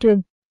trên thị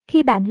trường.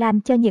 Khi bạn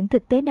làm cho những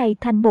thực tế này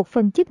thành một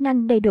phần chức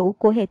năng đầy đủ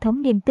của hệ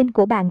thống niềm tin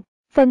của bạn,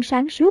 phần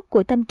sáng suốt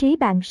của tâm trí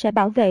bạn sẽ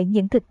bảo vệ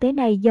những thực tế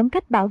này giống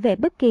cách bảo vệ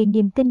bất kỳ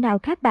niềm tin nào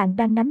khác bạn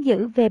đang nắm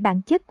giữ về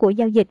bản chất của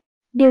giao dịch.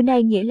 Điều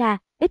này nghĩa là,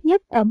 ít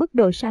nhất ở mức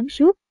độ sáng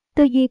suốt,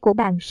 tư duy của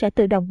bạn sẽ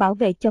tự động bảo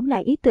vệ chống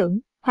lại ý tưởng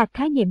hoặc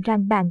khái niệm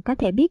rằng bạn có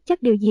thể biết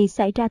chắc điều gì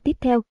xảy ra tiếp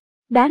theo.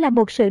 Đó là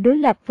một sự đối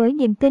lập với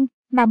niềm tin,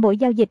 mà mỗi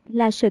giao dịch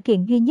là sự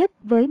kiện duy nhất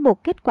với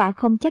một kết quả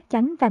không chắc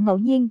chắn và ngẫu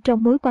nhiên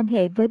trong mối quan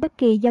hệ với bất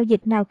kỳ giao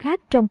dịch nào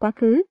khác trong quá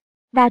khứ.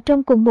 Và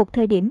trong cùng một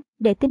thời điểm,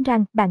 để tin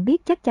rằng bạn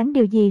biết chắc chắn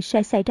điều gì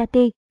sẽ xảy ra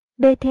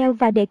tiếp theo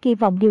và để kỳ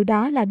vọng điều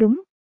đó là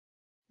đúng.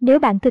 Nếu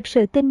bạn thực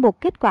sự tin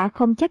một kết quả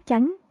không chắc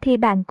chắn, thì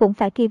bạn cũng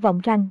phải kỳ vọng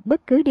rằng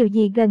bất cứ điều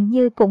gì gần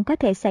như cũng có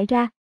thể xảy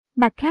ra.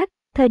 Mặt khác,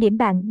 thời điểm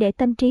bạn để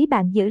tâm trí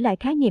bạn giữ lại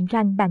khái niệm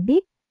rằng bạn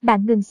biết,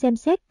 bạn ngừng xem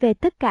xét về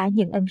tất cả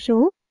những ẩn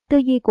số, tư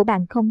duy của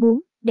bạn không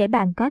muốn, để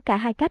bạn có cả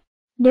hai cách.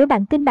 Nếu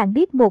bạn tin bạn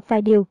biết một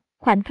vài điều,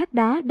 khoảnh khắc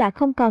đó đã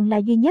không còn là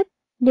duy nhất.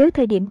 Nếu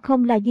thời điểm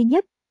không là duy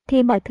nhất,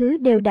 thì mọi thứ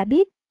đều đã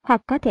biết,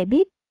 hoặc có thể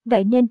biết,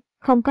 vậy nên,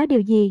 không có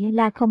điều gì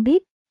là không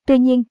biết. Tuy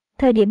nhiên,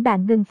 thời điểm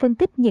bạn ngừng phân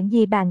tích những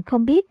gì bạn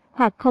không biết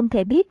hoặc không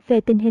thể biết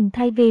về tình hình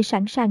thay vì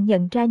sẵn sàng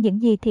nhận ra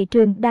những gì thị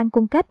trường đang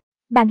cung cấp,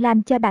 bạn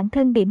làm cho bản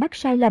thân bị mắc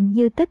sai lầm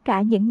như tất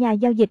cả những nhà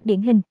giao dịch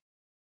điển hình.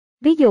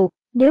 Ví dụ,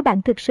 nếu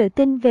bạn thực sự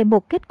tin về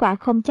một kết quả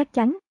không chắc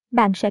chắn,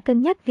 bạn sẽ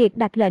cân nhắc việc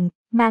đặt lệnh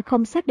mà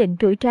không xác định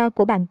rủi ro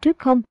của bạn trước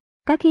không.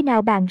 Có khi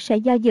nào bạn sẽ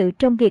do dự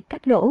trong việc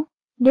cắt lỗ?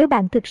 Nếu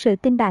bạn thực sự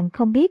tin bạn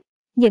không biết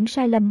những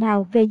sai lầm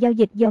nào về giao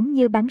dịch giống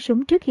như bắn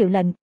súng trước hiệu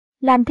lệnh,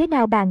 làm thế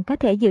nào bạn có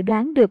thể dự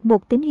đoán được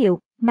một tín hiệu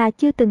mà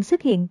chưa từng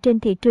xuất hiện trên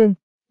thị trường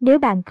nếu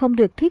bạn không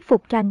được thuyết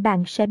phục rằng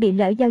bạn sẽ bị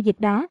lỡ giao dịch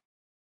đó?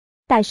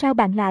 Tại sao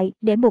bạn lại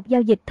để một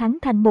giao dịch thắng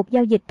thành một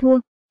giao dịch thua,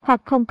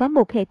 hoặc không có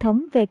một hệ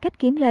thống về cách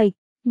kiếm lời,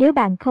 nếu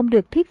bạn không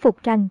được thuyết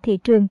phục rằng thị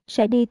trường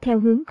sẽ đi theo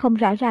hướng không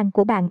rõ ràng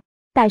của bạn?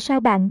 Tại sao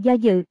bạn do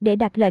dự để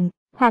đặt lệnh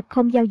hoặc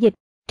không giao dịch,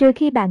 trừ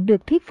khi bạn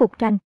được thuyết phục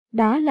rằng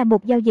đó là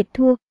một giao dịch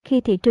thua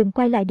khi thị trường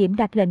quay lại điểm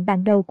đặt lệnh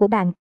ban đầu của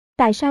bạn?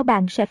 Tại sao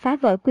bạn sẽ phá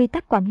vỡ quy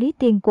tắc quản lý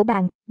tiền của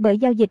bạn bởi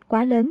giao dịch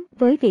quá lớn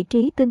với vị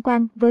trí tương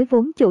quan với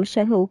vốn chủ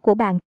sở hữu của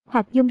bạn,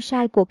 hoặc dùng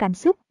sai của cảm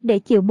xúc để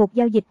chịu một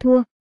giao dịch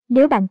thua,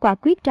 nếu bạn quả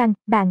quyết rằng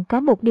bạn có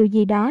một điều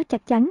gì đó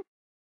chắc chắn?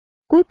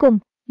 Cuối cùng,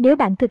 nếu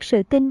bạn thực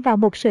sự tin vào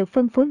một sự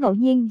phân phối ngẫu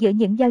nhiên giữa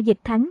những giao dịch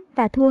thắng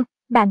và thua,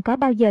 bạn có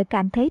bao giờ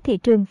cảm thấy thị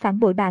trường phản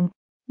bội bạn?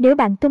 Nếu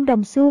bạn tung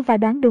đồng xu và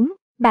đoán đúng,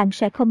 bạn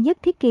sẽ không nhất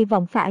thiết kỳ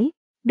vọng phải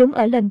đúng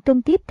ở lần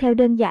tung tiếp theo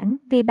đơn giản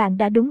vì bạn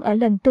đã đúng ở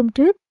lần tung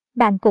trước.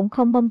 Bạn cũng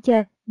không mong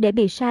chờ để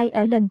bị sai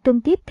ở lần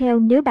tung tiếp theo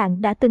nếu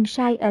bạn đã từng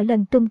sai ở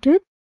lần tung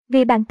trước.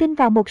 Vì bạn tin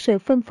vào một sự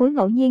phân phối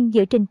ngẫu nhiên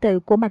giữa trình tự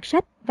của mặt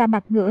sách và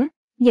mặt ngửa,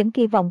 những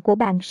kỳ vọng của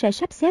bạn sẽ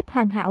sắp xếp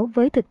hoàn hảo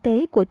với thực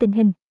tế của tình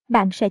hình.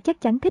 Bạn sẽ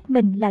chắc chắn thích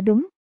mình là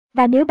đúng.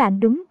 Và nếu bạn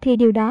đúng thì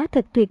điều đó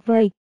thật tuyệt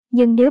vời.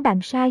 Nhưng nếu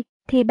bạn sai,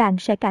 thì bạn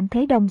sẽ cảm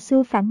thấy đồng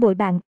xu phản bội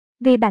bạn,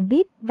 vì bạn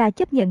biết và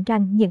chấp nhận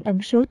rằng những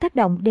ẩn số tác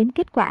động đến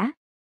kết quả.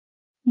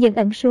 Những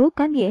ẩn số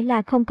có nghĩa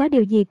là không có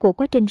điều gì của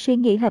quá trình suy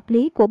nghĩ hợp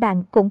lý của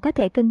bạn cũng có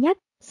thể cân nhắc,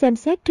 xem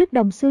xét trước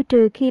đồng xu,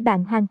 trừ khi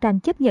bạn hoàn toàn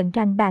chấp nhận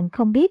rằng bạn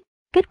không biết.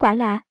 Kết quả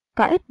là,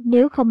 có ít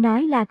nếu không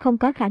nói là không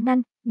có khả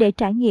năng để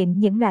trải nghiệm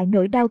những loại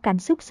nỗi đau cảm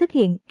xúc xuất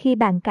hiện khi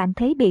bạn cảm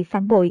thấy bị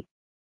phản bội.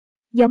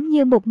 Giống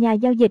như một nhà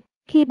giao dịch,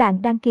 khi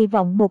bạn đang kỳ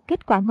vọng một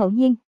kết quả ngẫu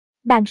nhiên,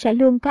 bạn sẽ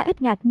luôn có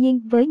ít ngạc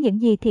nhiên với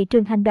những gì thị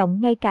trường hành động,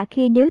 ngay cả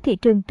khi nếu thị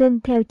trường tuân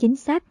theo chính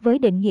xác với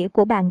định nghĩa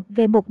của bạn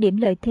về một điểm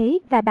lợi thế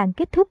và bạn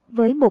kết thúc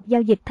với một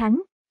giao dịch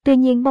thắng. Tuy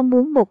nhiên, mong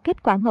muốn một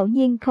kết quả ngẫu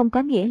nhiên không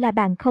có nghĩa là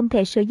bạn không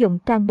thể sử dụng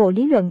toàn bộ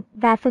lý luận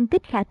và phân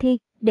tích khả thi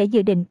để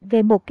dự định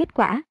về một kết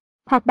quả,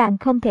 hoặc bạn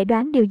không thể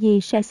đoán điều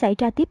gì sẽ xảy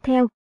ra tiếp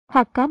theo,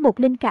 hoặc có một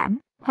linh cảm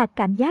hoặc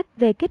cảm giác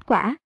về kết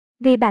quả,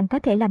 vì bạn có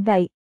thể làm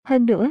vậy.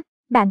 Hơn nữa,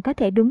 bạn có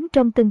thể đúng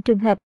trong từng trường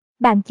hợp,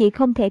 bạn chỉ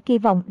không thể kỳ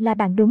vọng là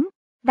bạn đúng.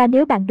 Và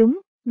nếu bạn đúng,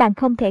 bạn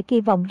không thể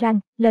kỳ vọng rằng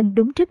lần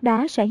đúng trước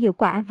đó sẽ hiệu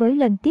quả với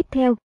lần tiếp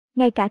theo,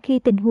 ngay cả khi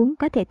tình huống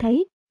có thể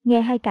thấy,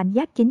 nghe hay cảm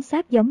giác chính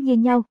xác giống như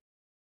nhau.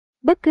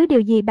 Bất cứ điều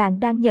gì bạn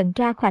đang nhận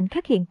ra khoảnh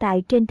khắc hiện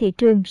tại trên thị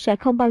trường sẽ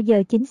không bao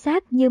giờ chính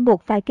xác như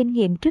một vài kinh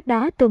nghiệm trước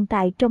đó tồn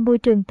tại trong môi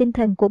trường tinh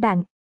thần của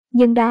bạn.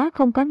 Nhưng đó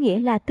không có nghĩa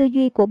là tư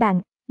duy của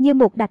bạn, như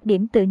một đặc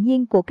điểm tự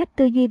nhiên của cách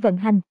tư duy vận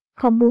hành,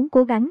 không muốn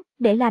cố gắng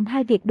để làm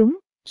hai việc đúng,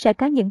 sẽ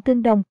có những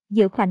tương đồng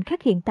giữa khoảnh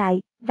khắc hiện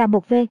tại và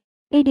một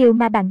điều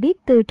mà bạn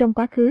biết từ trong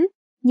quá khứ.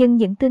 Nhưng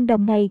những tương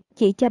đồng này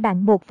chỉ cho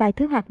bạn một vài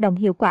thứ hoạt động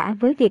hiệu quả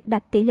với việc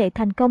đặt tỷ lệ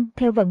thành công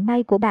theo vận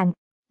may của bạn.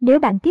 Nếu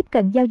bạn tiếp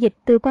cận giao dịch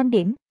từ quan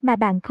điểm mà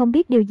bạn không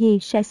biết điều gì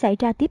sẽ xảy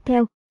ra tiếp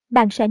theo,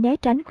 bạn sẽ né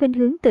tránh khuynh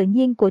hướng tự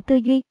nhiên của tư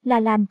duy là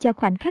làm cho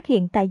khoảnh khắc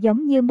hiện tại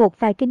giống như một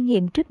vài kinh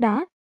nghiệm trước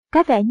đó.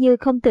 Có vẻ như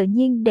không tự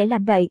nhiên để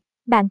làm vậy,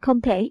 bạn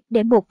không thể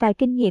để một vài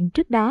kinh nghiệm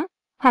trước đó,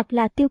 hoặc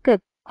là tiêu cực,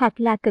 hoặc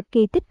là cực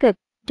kỳ tích cực,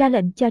 ra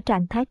lệnh cho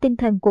trạng thái tinh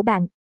thần của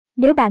bạn.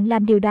 Nếu bạn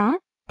làm điều đó,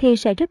 thì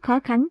sẽ rất khó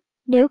khăn,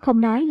 nếu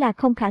không nói là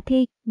không khả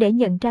thi, để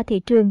nhận ra thị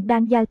trường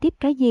đang giao tiếp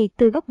cái gì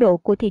từ góc độ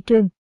của thị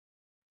trường.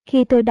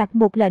 Khi tôi đặt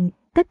một lệnh,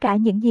 tất cả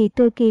những gì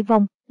tôi kỳ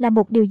vọng là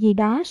một điều gì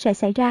đó sẽ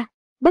xảy ra.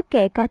 Bất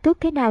kể có tốt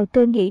thế nào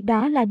tôi nghĩ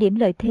đó là điểm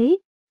lợi thế.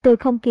 Tôi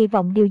không kỳ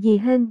vọng điều gì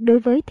hơn đối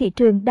với thị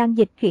trường đang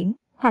dịch chuyển,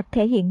 hoặc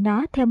thể hiện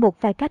nó theo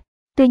một vài cách.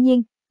 Tuy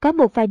nhiên, có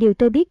một vài điều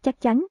tôi biết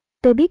chắc chắn.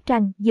 Tôi biết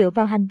rằng dựa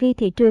vào hành vi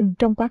thị trường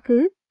trong quá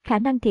khứ, khả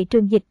năng thị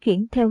trường dịch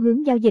chuyển theo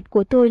hướng giao dịch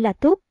của tôi là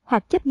tốt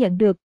hoặc chấp nhận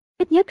được,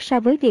 ít nhất so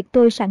với việc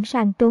tôi sẵn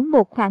sàng tốn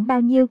một khoản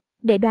bao nhiêu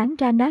để đoán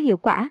ra nó hiệu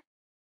quả.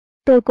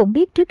 Tôi cũng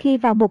biết trước khi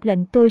vào một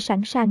lệnh tôi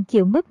sẵn sàng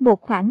chịu mất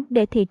một khoản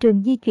để thị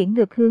trường di chuyển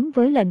ngược hướng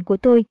với lệnh của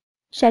tôi.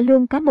 Sẽ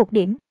luôn có một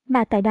điểm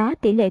mà tại đó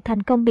tỷ lệ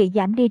thành công bị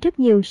giảm đi rất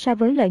nhiều so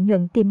với lợi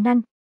nhuận tiềm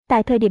năng.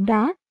 Tại thời điểm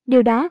đó,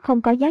 điều đó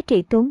không có giá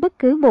trị tốn bất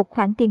cứ một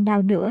khoản tiền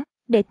nào nữa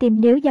để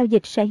tìm nếu giao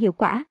dịch sẽ hiệu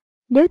quả.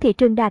 Nếu thị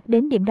trường đạt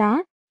đến điểm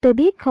đó, tôi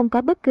biết không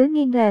có bất cứ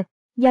nghi ngờ,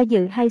 do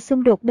dự hay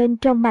xung đột bên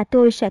trong mà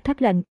tôi sẽ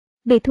thoát lệnh.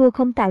 Bị thua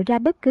không tạo ra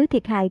bất cứ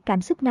thiệt hại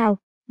cảm xúc nào,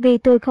 vì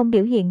tôi không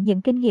biểu hiện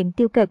những kinh nghiệm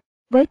tiêu cực.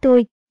 Với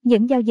tôi,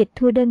 những giao dịch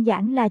thua đơn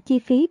giản là chi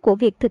phí của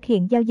việc thực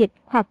hiện giao dịch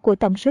hoặc của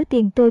tổng số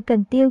tiền tôi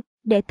cần tiêu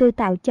để tôi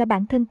tạo cho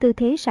bản thân tư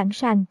thế sẵn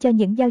sàng cho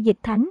những giao dịch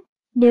thắng.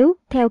 Nếu,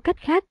 theo cách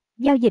khác,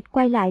 giao dịch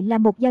quay lại là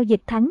một giao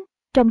dịch thắng,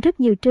 trong rất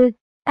nhiều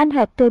anh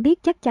hợp tôi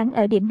biết chắc chắn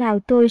ở điểm nào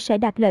tôi sẽ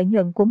đạt lợi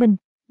nhuận của mình.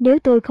 Nếu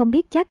tôi không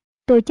biết chắc,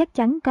 tôi chắc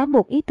chắn có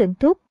một ý tưởng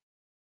tốt.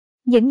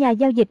 Những nhà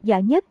giao dịch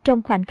giỏi nhất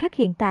trong khoảnh khắc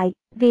hiện tại,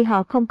 vì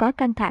họ không có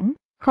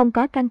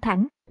căng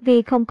thẳng,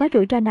 vì không có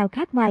rủi ro nào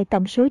khác ngoài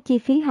tổng số chi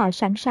phí họ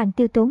sẵn sàng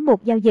tiêu tốn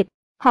một giao dịch.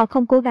 Họ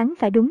không cố gắng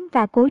phải đúng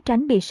và cố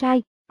tránh bị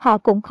sai, họ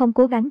cũng không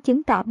cố gắng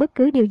chứng tỏ bất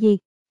cứ điều gì.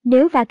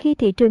 Nếu và khi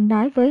thị trường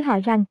nói với họ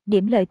rằng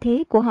điểm lợi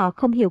thế của họ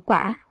không hiệu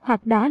quả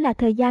hoặc đó là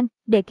thời gian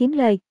để kiếm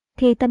lời,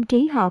 thì tâm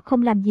trí họ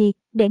không làm gì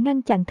để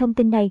ngăn chặn thông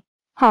tin này.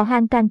 Họ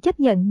hoàn toàn chấp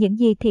nhận những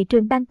gì thị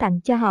trường ban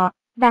tặng cho họ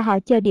và họ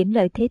chờ điểm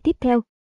lợi thế tiếp theo.